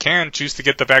teens they can choose to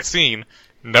get the vaccine.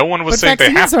 No one was But saying they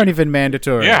have vaccines to. aren't even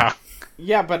mandatory. Yeah.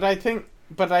 Yeah, but I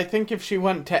think if she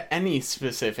went to any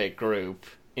specific group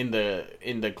in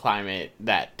the climate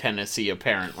that Tennessee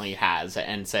apparently has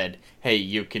and said, "Hey,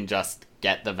 you can just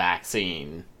get the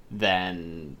vaccine,"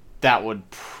 then that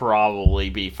would probably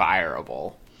be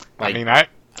fireable. I mean, I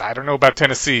don't know about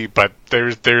Tennessee, but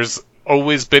there's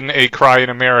always been a cry in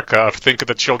America of think of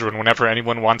the children whenever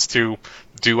anyone wants to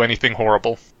do anything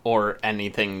horrible. Or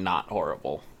anything not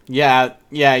horrible. Yeah,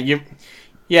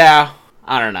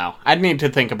 I don't know. I'd need to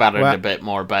think about it a bit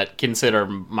more, but consider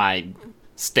my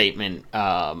statement,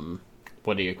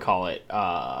 what do you call it?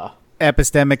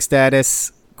 Epistemic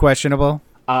status questionable.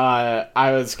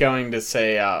 I was going to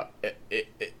say,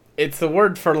 it's the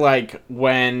word for, like,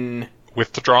 when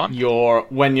Withdrawn?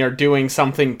 when you're doing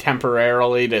something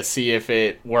temporarily to see if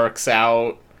it works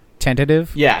out.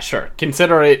 Tentative? Yeah, sure.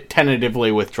 Consider it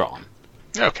tentatively withdrawn.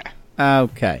 Okay.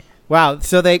 Wow,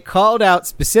 so they called out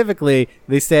specifically,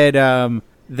 they said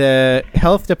the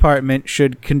health department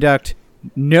should conduct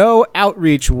no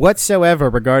outreach whatsoever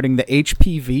regarding the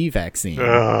HPV vaccine.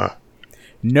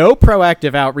 No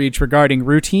proactive outreach regarding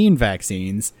routine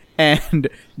vaccines, and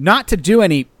not to do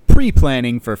any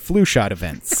pre-planning for flu shot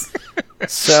events.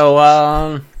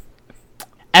 So,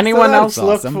 anyone else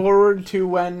look awesome. forward to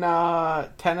when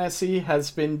Tennessee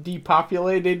has been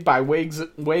depopulated by waves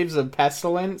of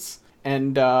pestilence,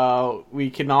 and we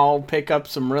can all pick up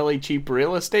some really cheap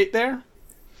real estate there?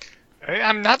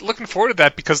 I'm not looking forward to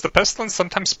that because the pestilence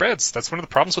sometimes spreads. That's one of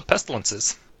the problems with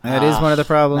pestilences. That is one of the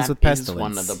problems with pestilence. That is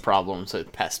one of the problems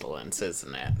with pestilence,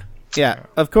 isn't it? Yeah,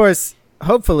 of course,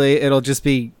 hopefully it'll just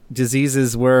be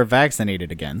diseases we're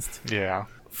vaccinated against. Yeah.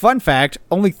 Fun fact,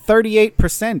 only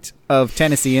 38% of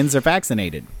Tennesseans are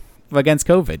vaccinated against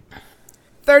COVID.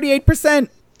 38%!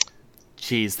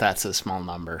 Jeez, that's a small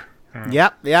number.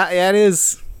 Yep, yeah, it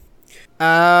is.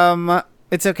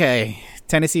 It's okay.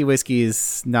 Tennessee whiskey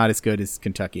is not as good as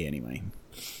Kentucky anyway.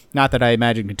 Not that I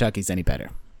imagine Kentucky's any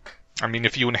better. I mean,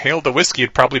 if you inhaled the whiskey,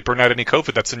 it'd probably burn out any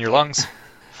COVID that's in your lungs.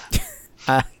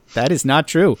 That is not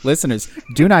true. Listeners,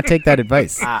 do not take that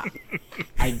advice.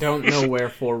 I don't know where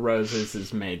Four Roses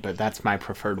is made, but that's my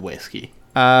preferred whiskey.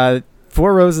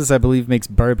 Four Roses, I believe, makes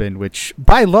bourbon, which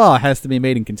by law has to be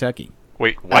made in Kentucky.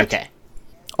 Wait, what? Okay.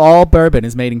 All bourbon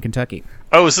is made in Kentucky.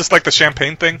 Oh, is this like the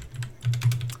champagne thing?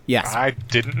 Yes. I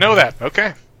didn't know that.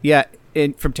 Okay. Yeah,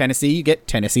 from Tennessee, you get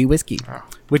Tennessee whiskey,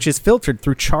 which is filtered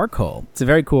through charcoal. It's a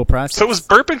very cool process. So is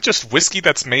bourbon just whiskey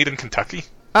that's made in Kentucky?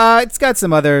 It's got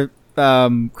some other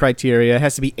criteria. It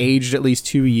has to be aged at least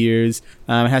 2 years.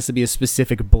 It has to be a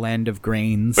specific blend of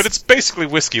grains. But it's basically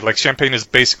whiskey, like champagne is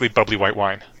basically bubbly white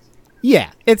wine.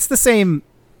 Yeah, it's the same.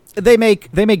 They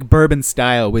make bourbon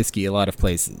style whiskey a lot of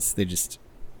places. They just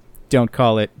don't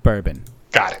call it bourbon.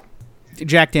 Got it.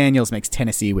 Jack Daniels makes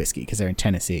Tennessee whiskey because they're in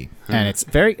Tennessee, and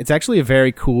it's actually a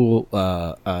very cool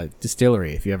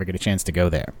distillery if you ever get a chance to go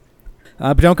there.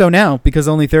 But don't go now because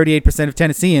only 38% of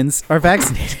Tennesseans are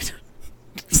vaccinated,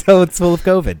 so it's full of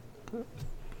COVID.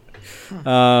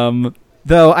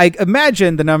 Though I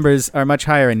imagine the numbers are much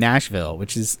higher in Nashville,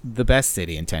 which is the best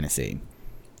city in Tennessee.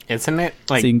 Isn't it,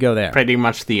 like, so you can go there. Pretty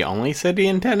much the only city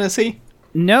in Tennessee?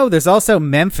 No, there's also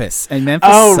Memphis, and Memphis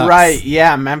sucks. Right.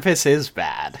 Yeah, Memphis is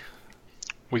bad.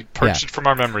 We purged it from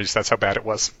our memories. That's how bad it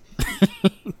was.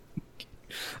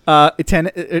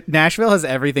 Nashville has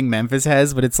everything Memphis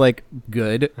has, but it's like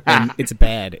good and it's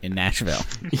bad in Nashville.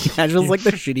 Nashville's like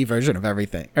the shitty version of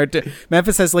everything.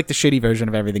 Memphis has like the shitty version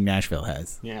of everything Nashville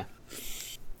has. Yeah.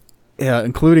 Yeah,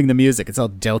 including the music. It's all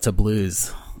Delta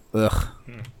blues. Ugh.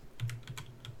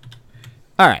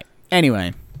 All right.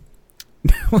 Anyway,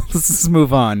 let's just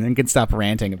move on and can stop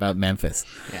ranting about Memphis.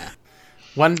 Yeah.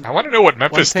 I want to know what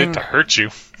Memphis did to hurt you.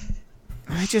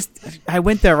 I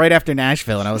went there right after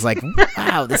Nashville, and I was like,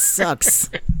 wow, this sucks.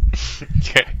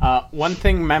 Okay. One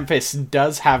thing Memphis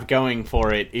does have going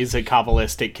for it is a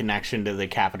Kabbalistic connection to the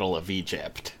capital of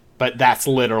Egypt. But that's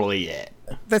literally it.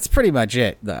 That's pretty much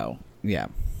it, though. Yeah.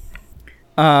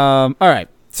 All right.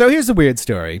 So here's a weird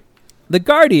story. The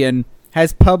Guardian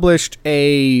has published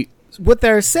what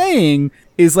they're saying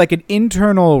is like an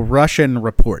internal Russian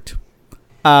report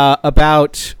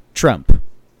about Trump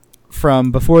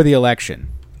from before the election.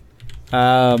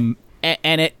 And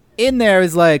it in there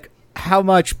is like how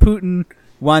much Putin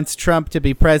wants Trump to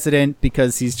be president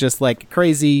because he's just like a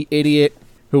crazy idiot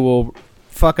who will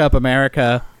fuck up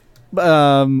America,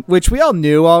 which we all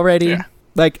knew already. Yeah.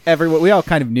 Like we all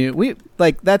kind of knew.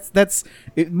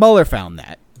 Mueller found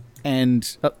that,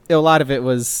 and a lot of it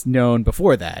was known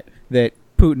before that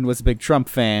Putin was a big Trump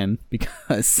fan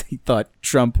because he thought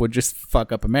Trump would just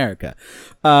fuck up America.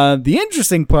 The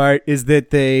interesting part is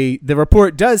that the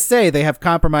report does say they have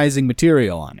compromising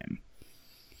material on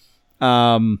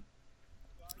him.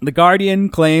 The Guardian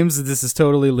claims that this is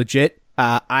totally legit.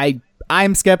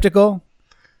 I'm skeptical.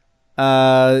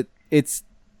 It's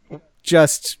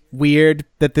just weird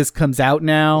that this comes out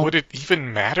now. Would it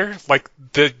even matter? Like,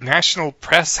 the national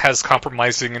press has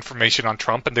compromising information on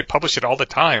Trump, and they publish it all the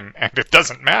time, and it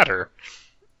doesn't matter.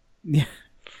 Yeah.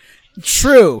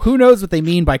 True. Who knows what they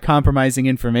mean by compromising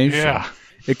information? Yeah.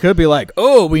 It could be like,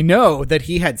 oh, we know that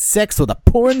he had sex with a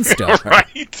porn star.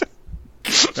 Right?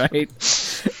 Right?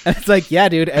 And it's like, yeah,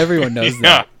 dude, everyone knows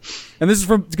that. And this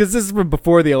is from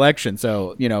before the election,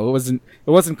 so, it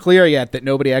wasn't clear yet that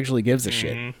nobody actually gives a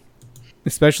shit.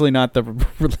 Especially not the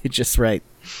religious right.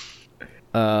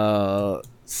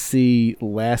 See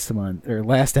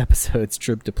last episode's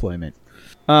troop deployment.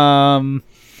 But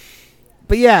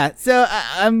yeah, so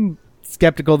I'm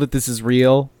skeptical that this is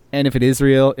real, and if it is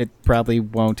real, it probably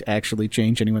won't actually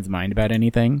change anyone's mind about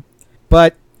anything.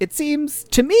 But it seems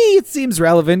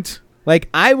relevant. Like,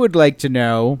 I would like to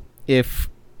know if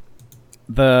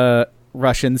the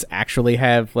Russians actually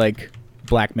have like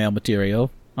blackmail material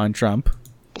on Trump.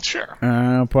 Sure.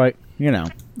 But,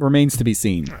 remains to be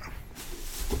seen.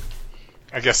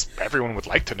 I guess everyone would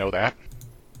like to know that.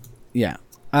 Yeah.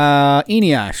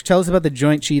 Eneash, tell us about the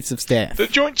Joint Chiefs of Staff. The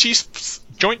Joint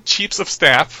Chiefs of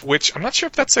Staff, which I'm not sure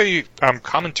if that's a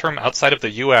common term outside of the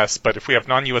U.S., but if we have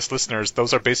non-U.S. listeners,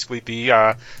 those are basically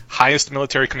the highest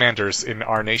military commanders in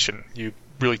our nation. You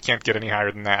really can't get any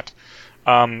higher than that.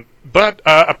 But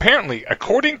apparently,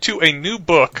 according to a new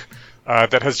book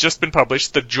that has just been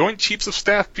published, the Joint Chiefs of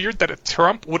Staff feared that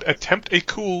Trump would attempt a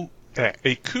coup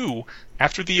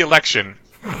after the election,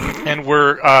 and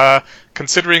were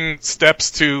considering steps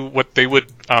to what they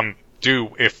would do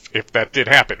if that did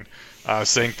happen,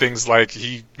 saying things like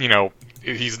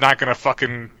he's not gonna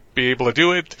fucking be able to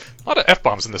do it. A lot of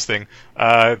F-bombs in this thing.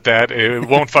 That it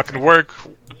won't fucking work.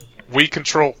 We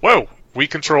control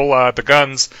the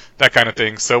guns, that kind of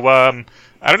thing. So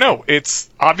I don't know. It's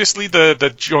obviously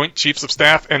the Joint Chiefs of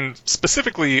Staff, and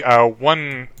specifically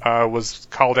one was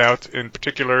called out in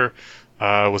particular.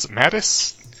 Was it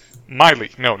Mattis?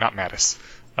 Miley. No, not Mattis.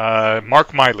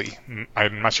 Mark Miley.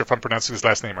 I'm not sure if I'm pronouncing his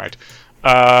last name right.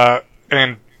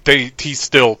 And he's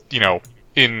still,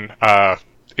 in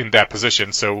that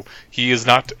position, so he is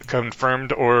not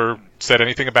confirmed or said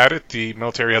anything about it. The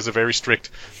military has a very strict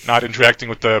not interacting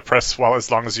with the press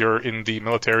as long as you're in the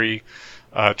military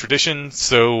tradition.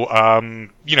 So,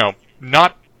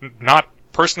 not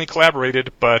personally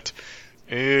collaborated, but,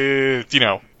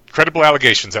 credible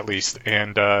allegations at least.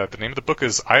 And the name of the book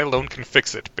is I Alone Can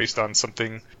Fix It, based on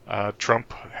something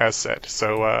Trump has said.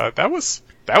 So that was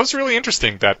really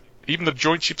interesting that even the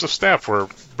Joint Chiefs of Staff were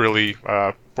really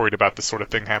worried about this sort of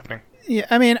thing happening. Yeah,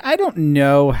 I mean, I don't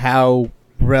know how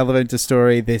relevant a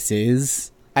story this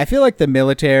is. I feel like the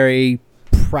military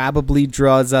probably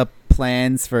draws up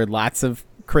plans for lots of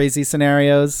crazy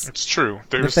scenarios. It's true.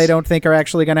 That they don't think are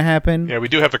actually going to happen. Yeah, we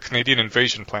do have a Canadian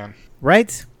invasion plan.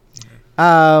 Right?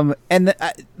 And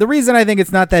the reason I think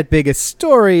it's not that big a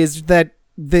story is that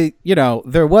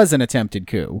there was an attempted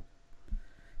coup.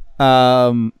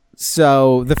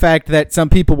 So the fact that some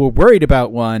people were worried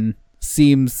about one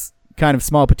seems kind of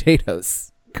small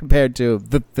potatoes compared to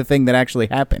the thing that actually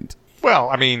happened. Well,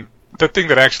 I mean, the thing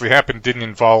that actually happened didn't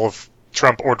involve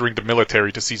Trump ordering the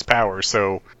military to seize power,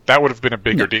 so that would have been a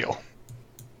bigger deal.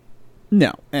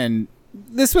 No, and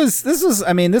this was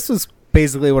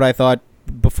basically what I thought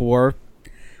before,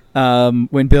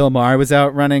 when Bill Maher was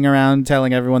out running around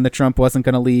telling everyone that Trump wasn't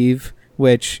going to leave,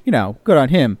 which, good on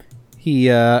him. He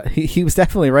was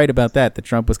definitely right about that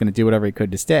Trump was going to do whatever he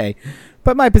could to stay.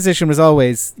 But my position was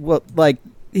always,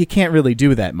 he can't really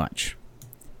do that much.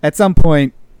 At some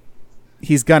point,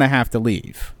 he's going to have to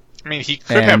leave. I mean, he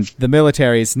could have... the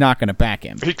military is not going to back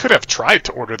him. He could have tried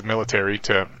to order the military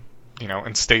to,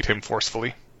 instate him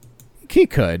forcefully. He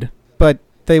could, but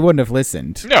they wouldn't have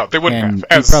listened. No, they wouldn't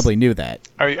have. He probably knew that.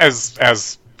 I mean,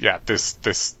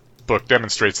 this book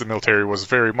demonstrates the military was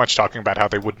very much talking about how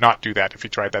they would not do that if he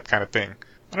tried that kind of thing.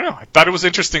 I don't know. I thought it was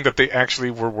interesting that they actually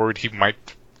were worried he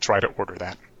might try to order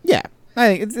that. Yeah,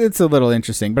 I think it's a little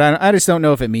interesting, but I just don't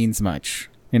know if it means much.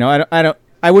 I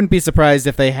wouldn't be surprised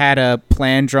if they had a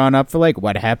plan drawn up for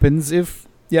what happens if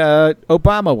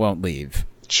Obama won't leave.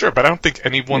 Sure, but I don't think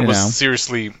anyone was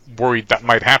seriously worried that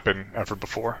might happen ever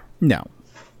before. No,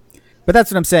 but that's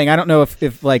what I'm saying. I don't know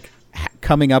if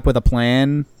coming up with a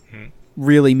plan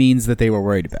really means that they were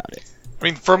worried about it. I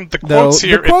mean, from the quotes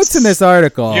here... The quotes in this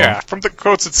article... Yeah, from the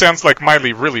quotes it sounds like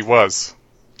Miley really was.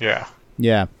 Yeah.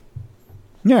 Yeah.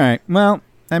 All right. Well,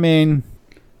 I mean,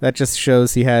 that just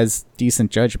shows he has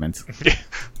decent judgment. Yeah,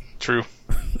 true.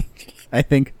 I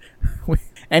think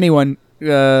anyone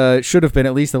should have been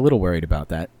at least a little worried about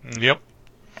that. Yep.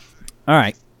 All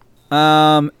right.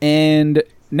 And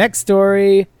next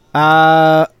story,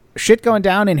 shit going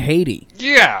down in Haiti.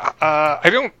 Yeah, I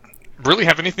don't really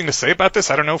have anything to say about this.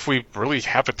 I don't know if we really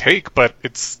have a take, but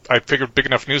I figured big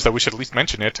enough news that we should at least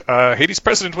mention it. Haiti's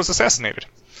president was assassinated.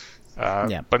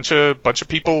 Bunch of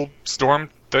people stormed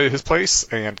his place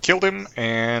and killed him,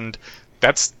 and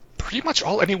that's pretty much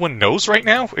all anyone knows right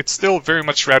now. It's still very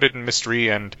much shrouded in mystery,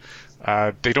 and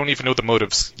they don't even know the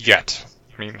motives yet.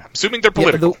 I mean, I'm assuming they're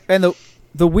political.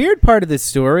 The weird part of this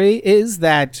story is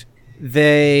that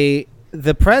the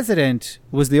president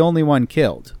was the only one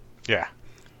killed. Yeah.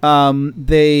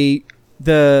 This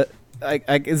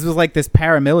was like this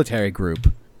paramilitary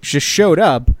group just showed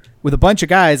up with a bunch of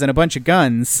guys and a bunch of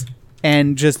guns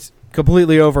and just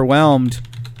completely overwhelmed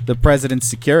the president's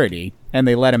security, and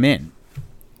they let him in.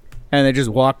 And they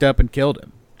just walked up and killed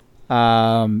him.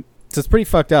 So it's pretty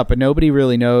fucked up, but nobody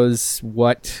really knows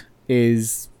what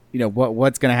is,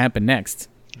 what's going to happen next.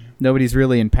 Nobody's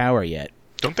really in power yet.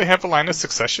 Don't they have a line of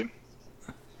succession?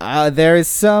 There is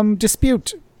some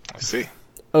dispute. I see.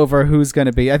 Over who's going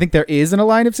to be. I think there is a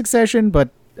line of succession, but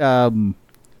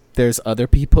there's other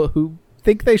people who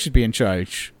think they should be in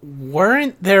charge.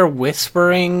 Weren't there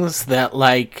whisperings that,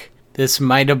 this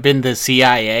might have been the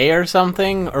CIA or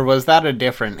something? Or was that a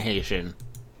different Haitian?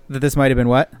 That this might have been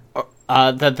what?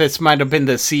 That this might have been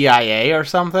the CIA or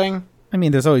something? I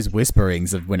mean, there's always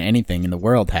whisperings of when anything in the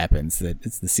world happens that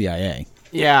it's the CIA.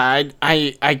 Yeah,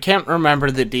 I can't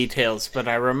remember the details, but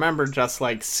I remember just,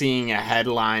 seeing a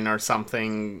headline or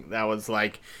something that was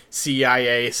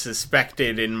CIA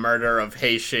suspected in murder of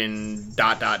Haitian ...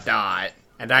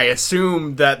 And I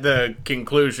assumed that the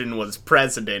conclusion was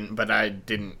president, but I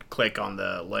didn't click on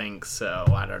the link, so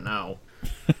I don't know.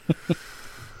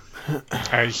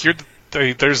 I hear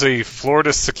that there's a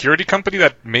Florida security company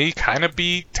that may kind of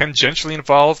be tangentially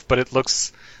involved, but it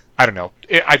looks... I don't know.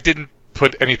 I didn't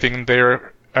put anything in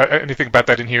there, anything about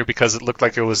that in here, because it looked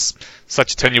like it was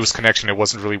such a tenuous connection it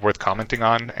wasn't really worth commenting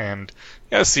on. And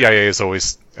yeah, CIA is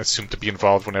always assumed to be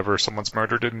involved whenever someone's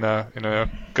murdered in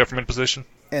a government position.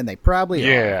 And they probably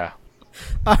are. Yeah.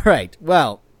 All right.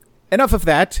 Well, enough of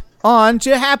that. On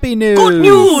to happy news. Good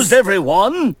news,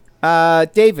 everyone.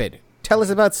 David, tell us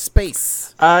about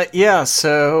space.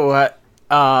 So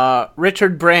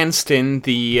Richard Branson,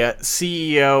 the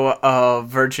CEO of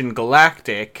Virgin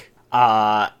Galactic,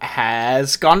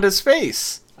 has gone to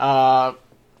space.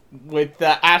 With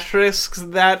the asterisks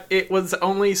that it was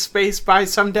only space by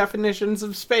some definitions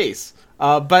of space.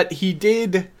 But he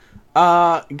did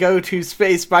go to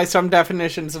space by some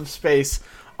definitions of space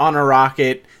on a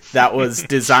rocket that was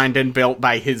designed and built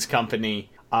by his company.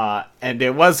 And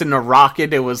it wasn't a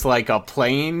rocket, it was like a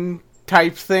plane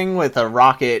type thing with a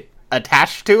rocket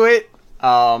attached to it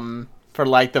for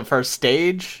the first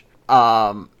stage.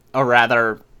 Or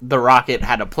rather, the rocket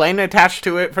had a plane attached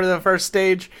to it for the first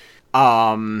stage.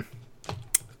 So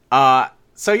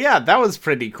yeah, that was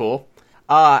pretty cool.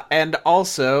 And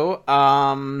also,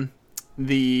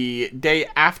 the day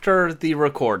after the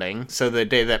recording, so the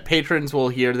day that patrons will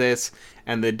hear this,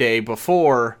 and the day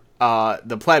before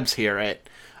the plebs hear it,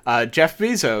 Jeff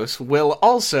Bezos will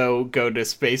also go to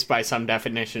space by some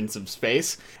definitions of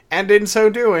space, and in so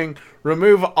doing,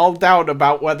 remove all doubt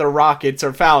about whether rockets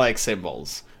are phallic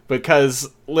symbols. Because,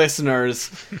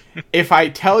 listeners, if I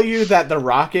tell you that the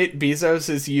rocket Bezos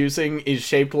is using is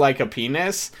shaped like a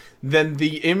penis, then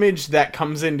the image that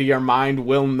comes into your mind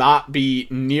will not be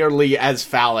nearly as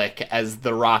phallic as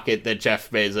the rocket that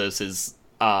Jeff Bezos is.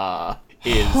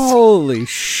 Holy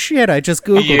shit, I just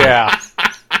Googled it. Yeah.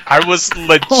 I was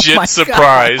legit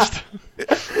surprised.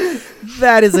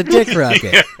 That is a dick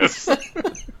rocket. Yes.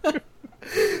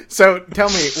 So, tell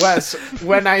me, Wes,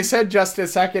 when I said just a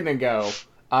second ago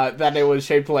that it was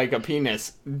shaped like a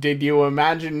penis, did you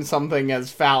imagine something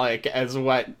as phallic as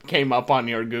what came up on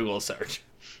your Google search?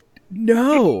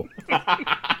 No.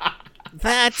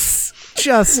 That's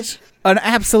just an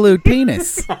absolute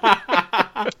penis.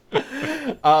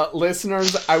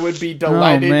 Listeners, I would be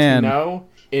delighted to know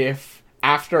if,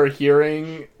 after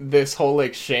hearing this whole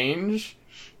exchange,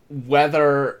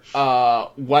 whether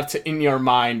what's in your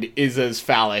mind is as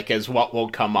phallic as what will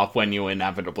come up when you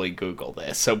inevitably Google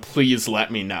this. So please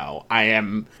let me know. I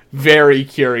am very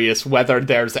curious whether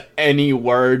there's any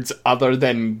words other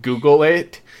than Google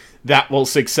it that will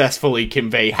successfully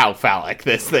convey how phallic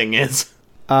this thing is.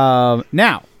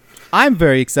 Now, I'm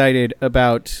very excited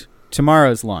about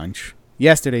tomorrow's launch,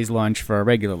 yesterday's launch for our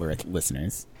regular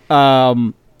listeners,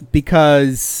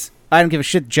 because I don't give a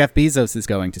shit Jeff Bezos is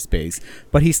going to space,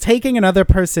 but he's taking another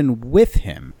person with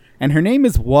him, and her name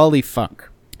is Wally Funk.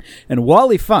 And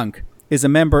Wally Funk is a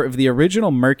member of the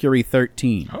original Mercury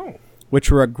 13, which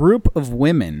were a group of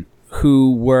women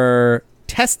who were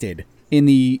tested in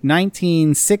the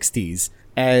 1960s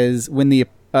as when the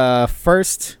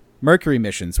first Mercury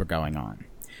missions were going on.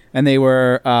 And they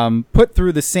were put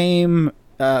through the same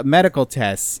medical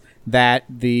tests that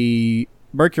the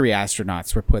Mercury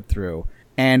astronauts were put through.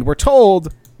 And we're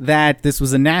told that this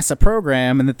was a NASA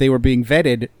program and that they were being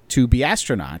vetted to be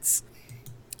astronauts.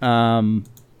 And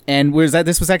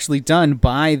this was actually done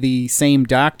by the same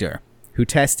doctor who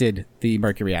tested the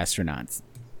Mercury astronauts.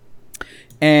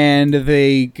 And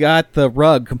they got the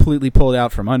rug completely pulled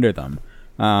out from under them.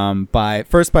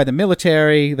 First by the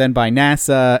military, then by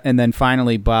NASA, and then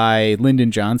finally by Lyndon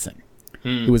Johnson,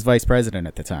 who was vice president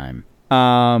at the time.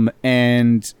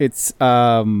 And it's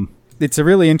a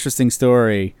really interesting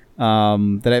story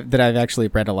that I've actually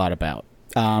read a lot about.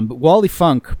 But Wally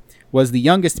Funk was the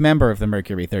youngest member of the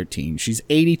Mercury 13. She's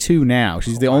 82 now.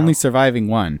 She's the only surviving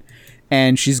one.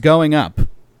 And she's going up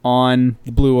on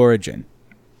the Blue Origin.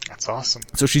 That's awesome.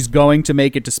 So she's going to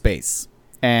make it to space.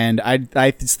 And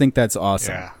I just think that's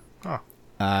awesome. Yeah.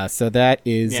 Huh. So that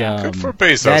is good for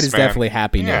Bezos, that is man. definitely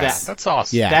happy news. Yeah, that's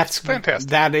awesome. Yeah. That's fantastic.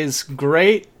 That is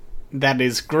great. That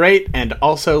is great. And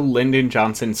also, Lyndon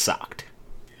Johnson sucked.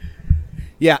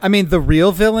 Yeah, I mean, the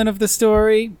real villain of the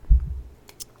story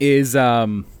is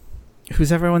what's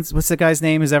the guy's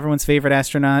name? Who's everyone's favorite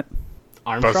astronaut?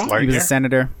 Armstrong? Buzz Lightyear? He was a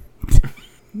senator.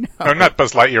 No, not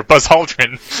Buzz Lightyear. Buzz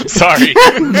Aldrin. Sorry.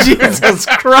 Jesus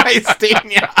Christ,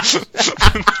 Daniel.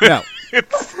 No.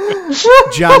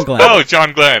 John Glenn. Oh,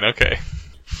 John Glenn. Okay.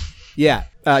 Yeah.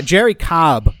 Jerry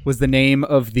Cobb was the name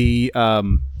of the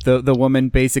woman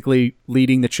basically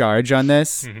leading the charge on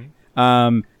this.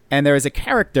 Mm-hmm. And there is a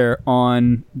character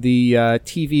on the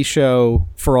TV show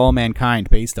For All Mankind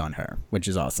based on her, which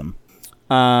is awesome.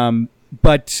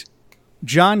 But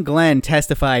John Glenn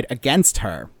testified against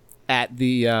her at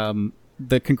the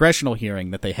congressional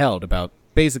hearing that they held about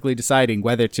basically deciding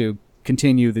whether to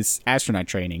continue this astronaut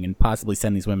training and possibly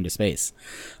send these women to space.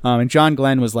 And John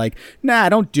Glenn was like, nah,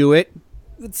 don't do it.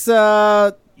 It's,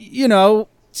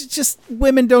 just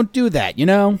women don't do that, you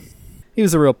know? He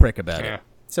was a real prick about it.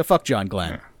 So fuck John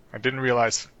Glenn. Yeah. I didn't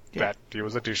realize that he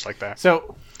was a douche like that.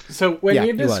 So when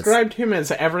you described him as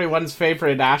everyone's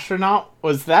favorite astronaut,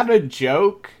 was that a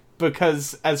joke?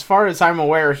 Because as far as I'm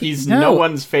aware, he's no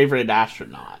one's favorite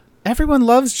astronaut. Everyone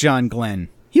loves John Glenn.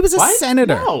 He was a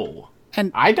senator. No.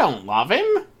 And I don't love him.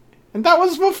 And that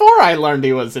was before I learned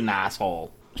he was an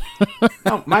asshole.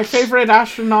 No, my favorite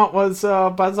astronaut was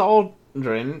Buzz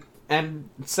Aldrin, and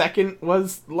second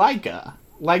was Laika.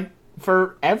 Like,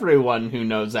 for everyone who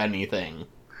knows anything.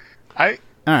 All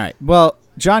right. Well,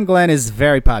 John Glenn is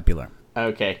very popular.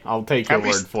 Okay, I'll take your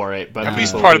word for it. But at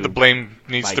least part of the blame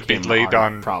needs to be laid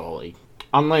on probably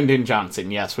on Lyndon Johnson.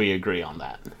 Yes, we agree on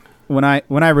that. When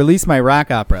I release my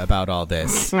rock opera about all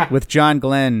this with John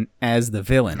Glenn as the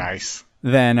villain, nice.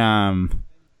 Then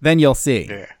you'll see.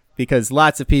 Yeah. Because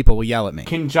lots of people will yell at me.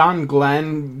 Can John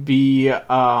Glenn be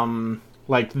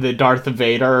Like the Darth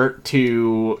Vader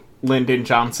to Lyndon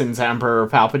Johnson's Emperor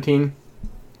Palpatine?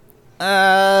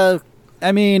 I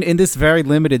mean, in this very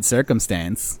limited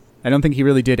circumstance, I don't think he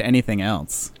really did anything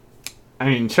else. I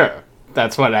mean, sure,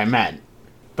 that's what I meant.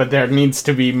 But there needs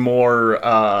to be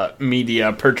more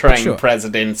media portraying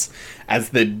presidents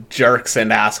as the jerks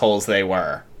and assholes they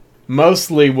were.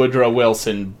 Mostly Woodrow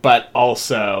Wilson, but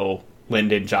also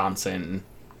Lyndon Johnson,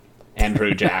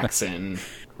 Andrew Jackson,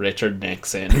 Richard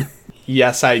Nixon.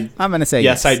 Yes, I'm gonna say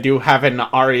yes. I do have an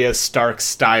Arya Stark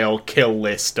style kill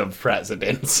list of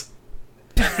presidents.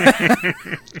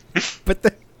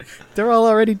 But they're all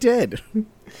already dead.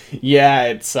 Yeah,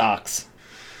 it sucks.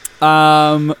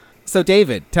 So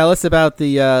David, tell us about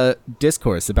the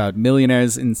discourse about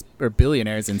millionaires or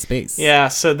billionaires in space. Yeah,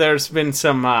 so there's been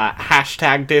some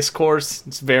hashtag discourse.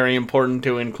 It's very important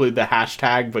to include the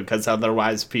hashtag because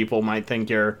otherwise people might think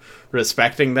you're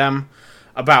respecting them.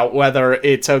 About whether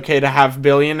it's okay to have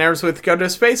billionaires with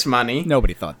go-to-space money.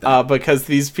 Nobody thought that. Because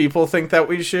these people think that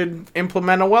we should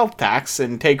implement a wealth tax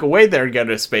and take away their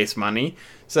go-to-space money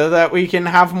so that we can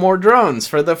have more drones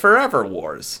for the Forever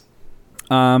Wars.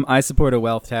 I support a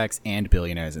wealth tax and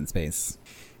billionaires in space.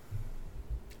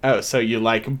 Oh, so you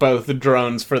like both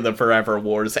drones for the Forever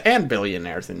Wars and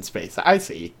billionaires in space. I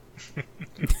see.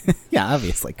 Yeah,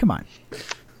 obviously. Come on.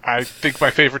 I think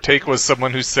my favorite take was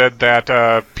someone who said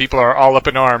that people are all up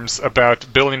in arms about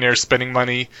billionaires spending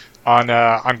money on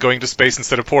going to space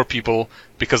instead of poor people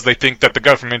because they think that the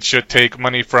government should take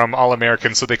money from all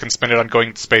Americans so they can spend it on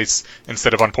going to space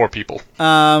instead of on poor people.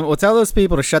 Well, tell those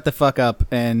people to shut the fuck up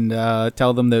and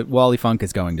tell them that Wally Funk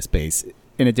is going to space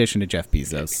in addition to Jeff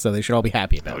Bezos, so they should all be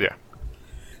happy about it. Yeah.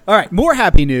 All right, more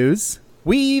happy news.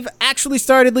 We've actually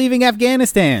started leaving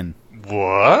Afghanistan.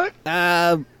 What?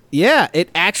 Yeah,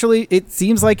 it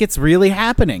seems like it's really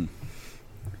happening.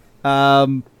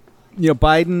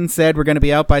 Biden said we're going to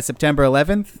be out by September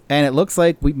 11th, and it looks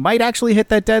like we might actually hit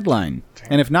that deadline. Damn.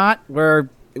 And if not, we're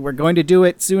going to do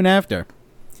it soon after.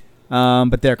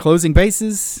 But they're closing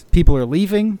bases. People are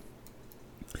leaving.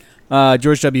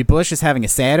 George W. Bush is having a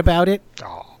sad about it.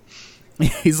 Oh.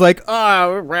 He's like,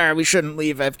 we shouldn't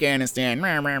leave Afghanistan.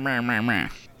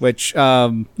 Which, it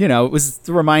was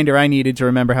the reminder I needed to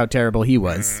remember how terrible he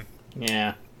was.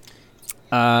 Yeah.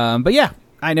 But yeah,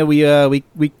 I know we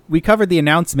covered the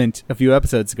announcement a few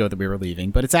episodes ago that we were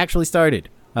leaving, but it's actually started.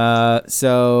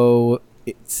 So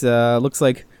it's looks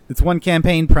like it's one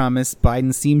campaign promise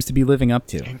Biden seems to be living up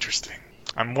to. Interesting.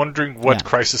 I'm wondering what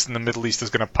crisis in the Middle East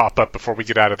is going to pop up before we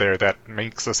get out of there that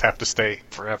makes us have to stay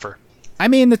forever. I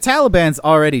mean, the Taliban's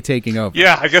already taking over.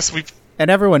 Yeah, I guess and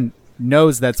everyone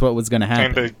knows that's what was going to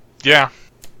happen. Yeah.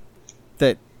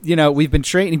 That, we've been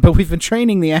training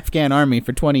the Afghan army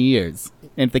for 20 years.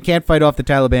 And if they can't fight off the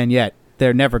Taliban yet,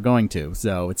 they're never going to.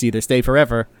 So it's either stay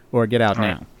forever or get out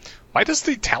now. Why does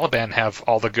the Taliban have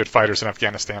all the good fighters in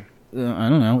Afghanistan? I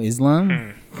don't know.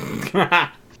 Islam?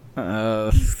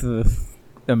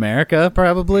 America,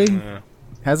 probably?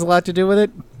 Has a lot to do with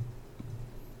it.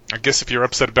 I guess if you're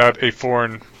upset about a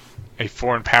foreign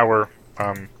power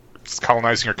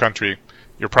colonizing your country,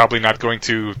 you're probably not going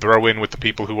to throw in with the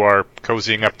people who are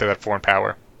cozying up to that foreign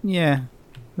power. Yeah.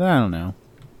 I don't know.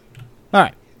 All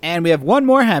right. And we have one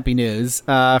more happy news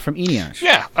from Eneash.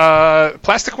 Yeah.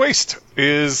 Plastic waste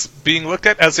is being looked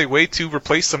at as a way to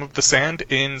replace some of the sand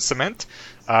in cement.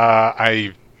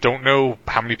 I don't know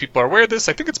how many people are aware of this.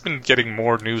 I think it's been getting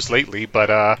more news lately,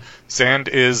 but sand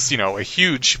is, a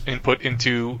huge input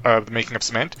into the making of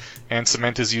cement, and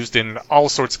cement is used in all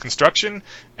sorts of construction,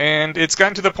 and it's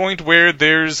gotten to the point where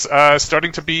there's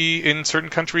starting to be, in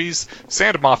certain countries,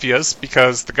 sand mafias,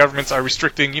 because the governments are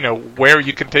restricting, where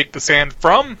you can take the sand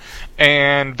from,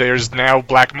 and there's now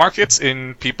black markets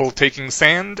in people taking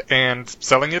sand and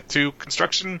selling it to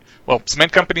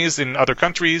cement companies in other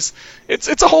countries.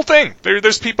 It's a whole thing.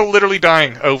 There's people literally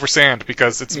dying over sand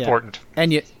because it's important.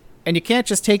 And you can't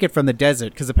just take it from the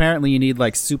desert because apparently you need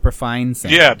super fine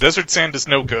sand. Yeah, desert sand is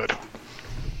no good.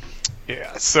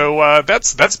 Yeah, so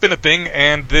that's been a thing,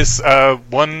 and this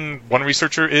one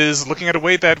researcher is looking at a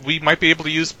way that we might be able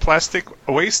to use plastic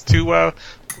waste to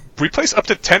replace up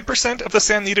to 10% of the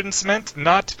sand needed in cement.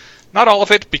 Not all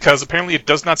of it, because apparently it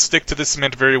does not stick to the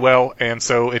cement very well, and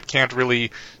so it can't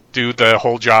really do the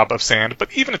whole job of sand,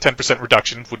 but even a 10%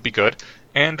 reduction would be good.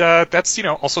 And that's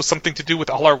also something to do with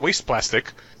all our waste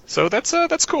plastic. So that's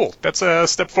cool. That's a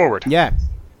step forward. Yeah,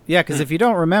 because if you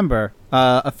don't remember,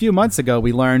 a few months ago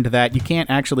we learned that you can't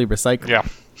actually recycle. Yeah.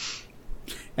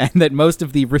 And that most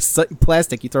of the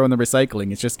plastic you throw in the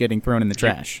recycling is just getting thrown in the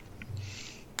trash.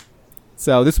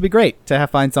 So this would be great to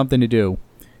find something to do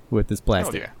with this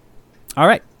plastic. Oh, yeah. All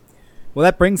right. Well,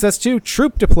 that brings us to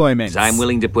troop deployments. I'm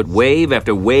willing to put wave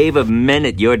after wave of men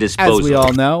at your disposal. As we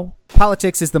all know,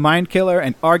 politics is the mind killer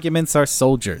and arguments are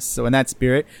soldiers. So in that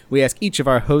spirit, we ask each of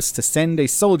our hosts to send a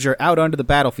soldier out onto the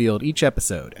battlefield each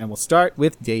episode. And we'll start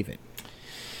with David.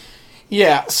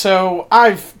 Yeah, so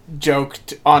I've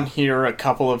joked on here a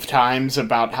couple of times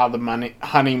about how the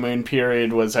honeymoon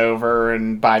period was over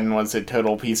and Biden was a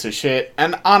total piece of shit.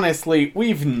 And honestly,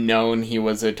 we've known he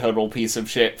was a total piece of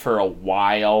shit for a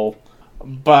while.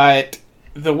 But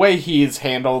the way he's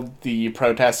handled the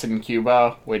protests in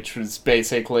Cuba, which was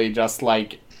basically just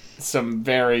like some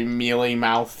very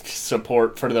mealy-mouthed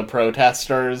support for the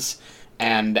protesters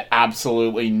and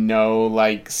absolutely no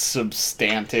like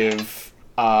substantive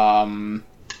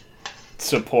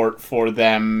support for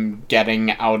them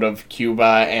getting out of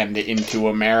Cuba and into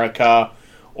America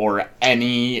or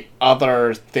any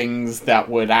other things that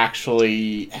would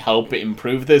actually help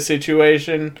improve the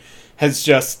situation, has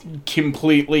just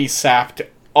completely sapped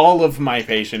all of my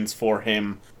patience for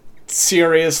him.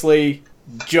 Seriously,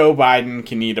 Joe Biden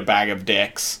can eat a bag of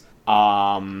dicks.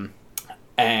 And,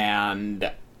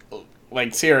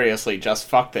 like, seriously, just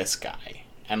fuck this guy.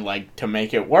 And, like, to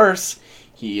make it worse,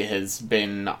 he has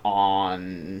been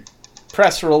on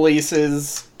press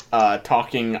releases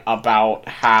talking about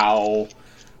how,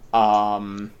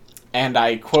 and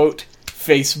I quote,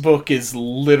 Facebook is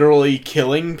literally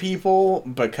killing people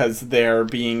because they're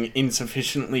being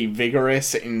insufficiently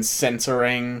vigorous in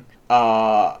censoring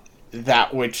that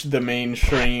which the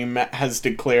mainstream has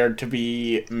declared to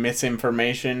be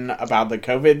misinformation about the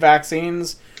COVID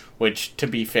vaccines, which, to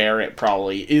be fair, it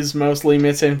probably is mostly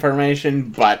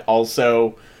misinformation, but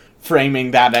also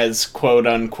framing that as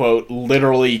quote-unquote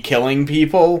literally killing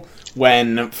people,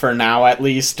 when, for now at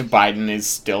least, Biden is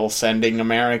still sending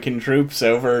American troops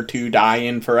over to die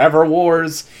in forever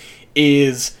wars,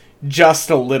 is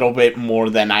just a little bit more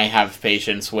than I have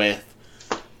patience with.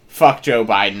 Fuck Joe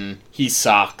Biden. He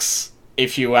sucks.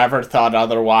 If you ever thought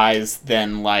otherwise,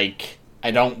 then, like,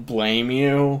 I don't blame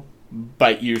you,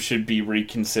 but you should be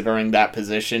reconsidering that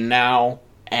position now.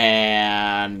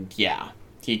 And, yeah,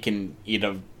 he can eat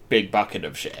a big bucket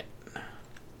of shit.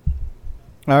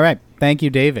 All right. Thank you,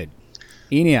 David.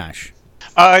 Eneasz.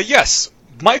 Yes.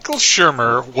 Michael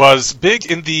Shermer was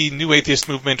big in the New Atheist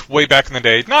movement way back in the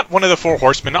day. Not one of the Four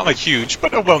Horsemen, not like huge,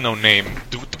 but a well-known name.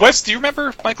 Wes, do you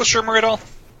remember Michael Shermer at all?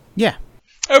 Yeah.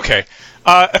 Okay.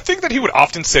 A thing that he would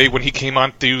often say when he came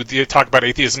on to talk about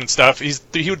atheism and stuff,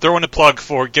 he would throw in a plug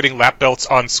for getting lap belts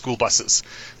on school buses.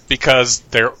 Because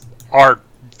there are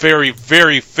very,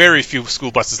 very, very few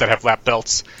school buses that have lap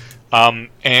belts.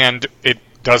 And it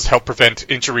does help prevent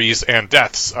injuries and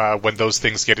deaths when those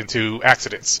things get into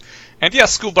accidents. And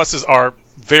yes, school buses are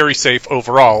very safe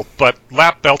overall, but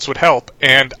lap belts would help.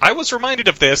 And I was reminded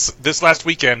of this last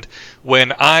weekend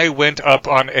when I went up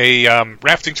on a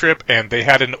rafting trip, and they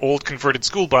had an old converted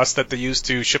school bus that they used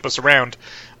to ship us around,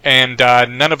 and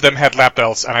none of them had lap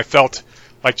belts, and I felt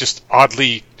like just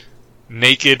oddly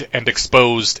naked and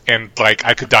exposed, and like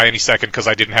I could die any second because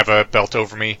I didn't have a belt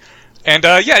over me. And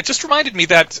yeah, it just reminded me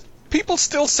that people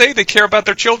still say they care about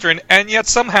their children, and yet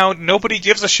somehow nobody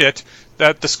gives a shit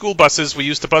that the school buses we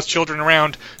use to bus children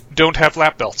around don't have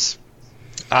lap belts.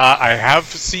 I have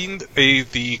seen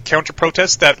the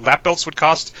counter-protest that lap belts would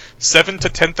cost $7,000 to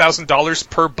 $10,000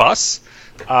 per bus,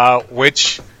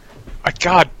 which,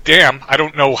 god damn, I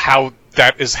don't know how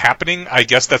that is happening. I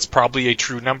guess that's probably a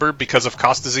true number because of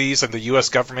cost disease and the U.S.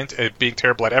 government being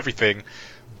terrible at everything.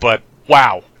 But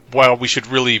wow, well, we should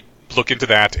really look into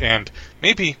that and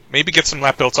maybe get some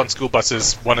lap belts on school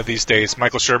buses one of these days.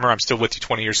 Michael Shermer, I'm still with you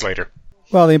 20 years later.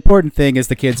 Well, the important thing is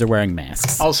the kids are wearing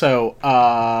masks. Also,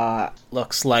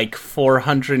 looks like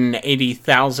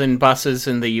 480,000 buses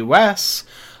in the U.S.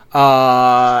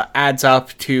 Adds up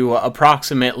to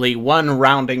approximately one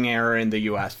rounding error in the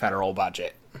U.S. federal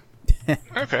budget.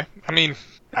 Okay. I mean,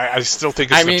 I still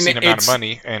think it's an obscene amount of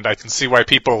money, and I can see why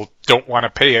people don't want to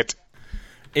pay it.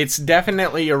 It's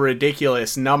definitely a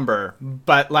ridiculous number,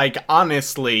 but, like,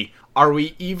 honestly, are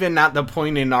we even at the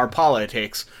point in our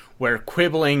politics where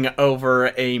quibbling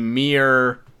over a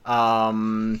mere,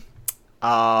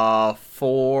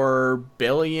 $4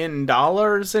 billion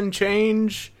and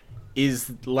change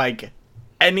is, like,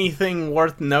 anything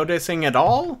worth noticing at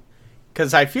all?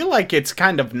 Because I feel like it's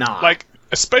kind of not. Like,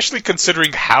 especially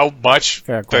considering how much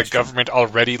the government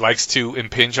already likes to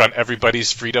impinge on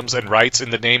everybody's freedoms and rights in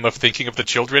the name of thinking of the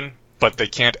children, but they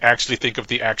can't actually think of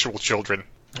the actual children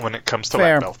when it comes to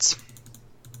lap belts.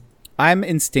 I'm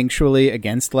instinctually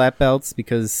against lap belts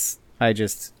because I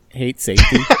just hate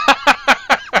safety.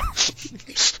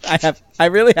 I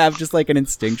really have just like an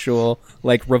instinctual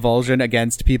like revulsion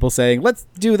against people saying, let's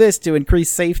do this to increase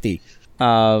safety.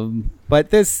 But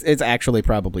this is actually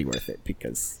probably worth it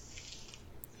because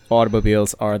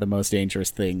automobiles are the most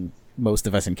dangerous thing most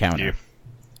of us encounter. Yeah.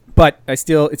 But it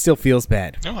still feels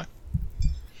bad. No.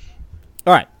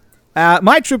 All right.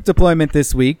 My troop deployment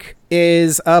this week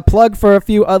is a plug for a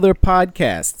few other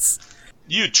podcasts.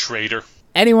 You traitor.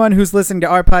 Anyone who's listening to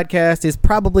our podcast is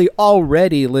probably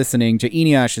already listening to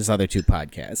Eneash's other two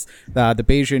podcasts, The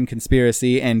Bayesian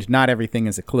Conspiracy and Not Everything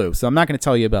is a Clue. So I'm not going to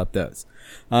tell you about those.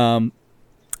 But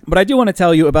I do want to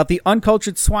tell you about the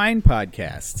Uncultured Swine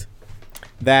podcast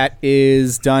that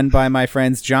is done by my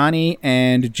friends Johnny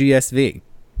and GSV,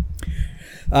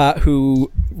 who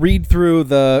read through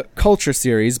the Culture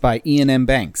series by Ian M.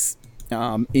 Banks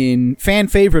in fan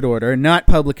favorite order, not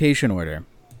publication order.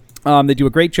 They do a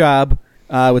great job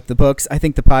with the books. I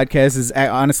think the podcast is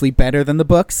honestly better than the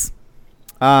books.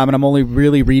 And I'm only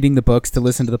really reading the books to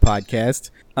listen to the podcast.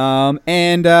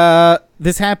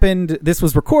 This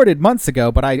was recorded months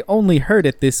ago, but I only heard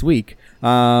it this week,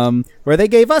 where they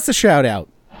gave us a shout out,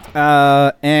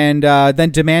 and then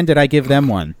demanded I give them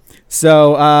one.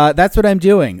 So that's what I'm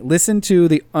doing. Listen to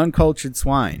the Uncultured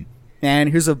Swine. And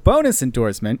here's a bonus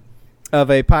endorsement of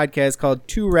a podcast called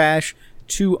Too Rash,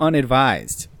 Too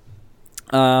Unadvised,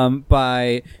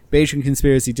 by Bayesian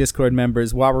Conspiracy Discord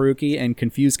members Wawaruki and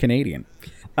Confused Canadian.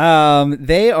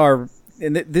 They are,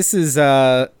 and this is,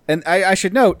 and I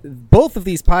should note, both of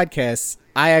these podcasts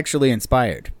I actually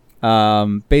inspired,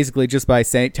 basically just by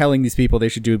telling these people they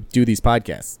should do these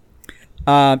podcasts.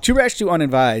 Too Rash, Too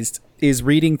Unadvised is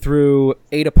reading through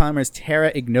Ada Palmer's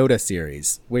Terra Ignota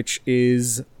series, which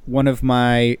is one of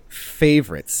my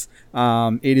favorites.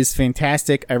 It is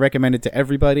fantastic. I recommend it to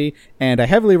everybody, and I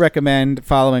heavily recommend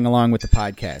following along with the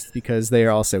podcast because they are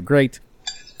also great.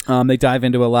 They dive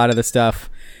into a lot of the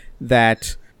stuff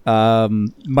that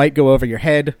might go over your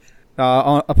head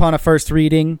upon a first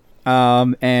reading,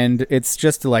 and it's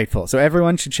just delightful. So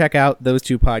everyone should check out those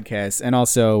two podcasts and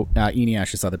also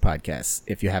Eneash's other podcasts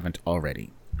if you haven't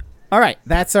already. All right,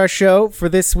 that's our show for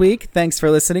this week. Thanks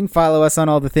for listening. Follow us on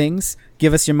all the things.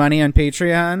 Give us your money on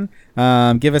Patreon.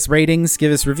 Give us ratings.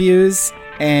 Give us reviews.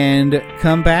 And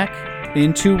come back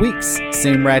in 2 weeks.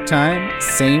 Same rat time,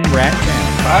 same rat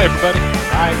channel. Bye, everybody.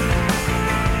 Bye.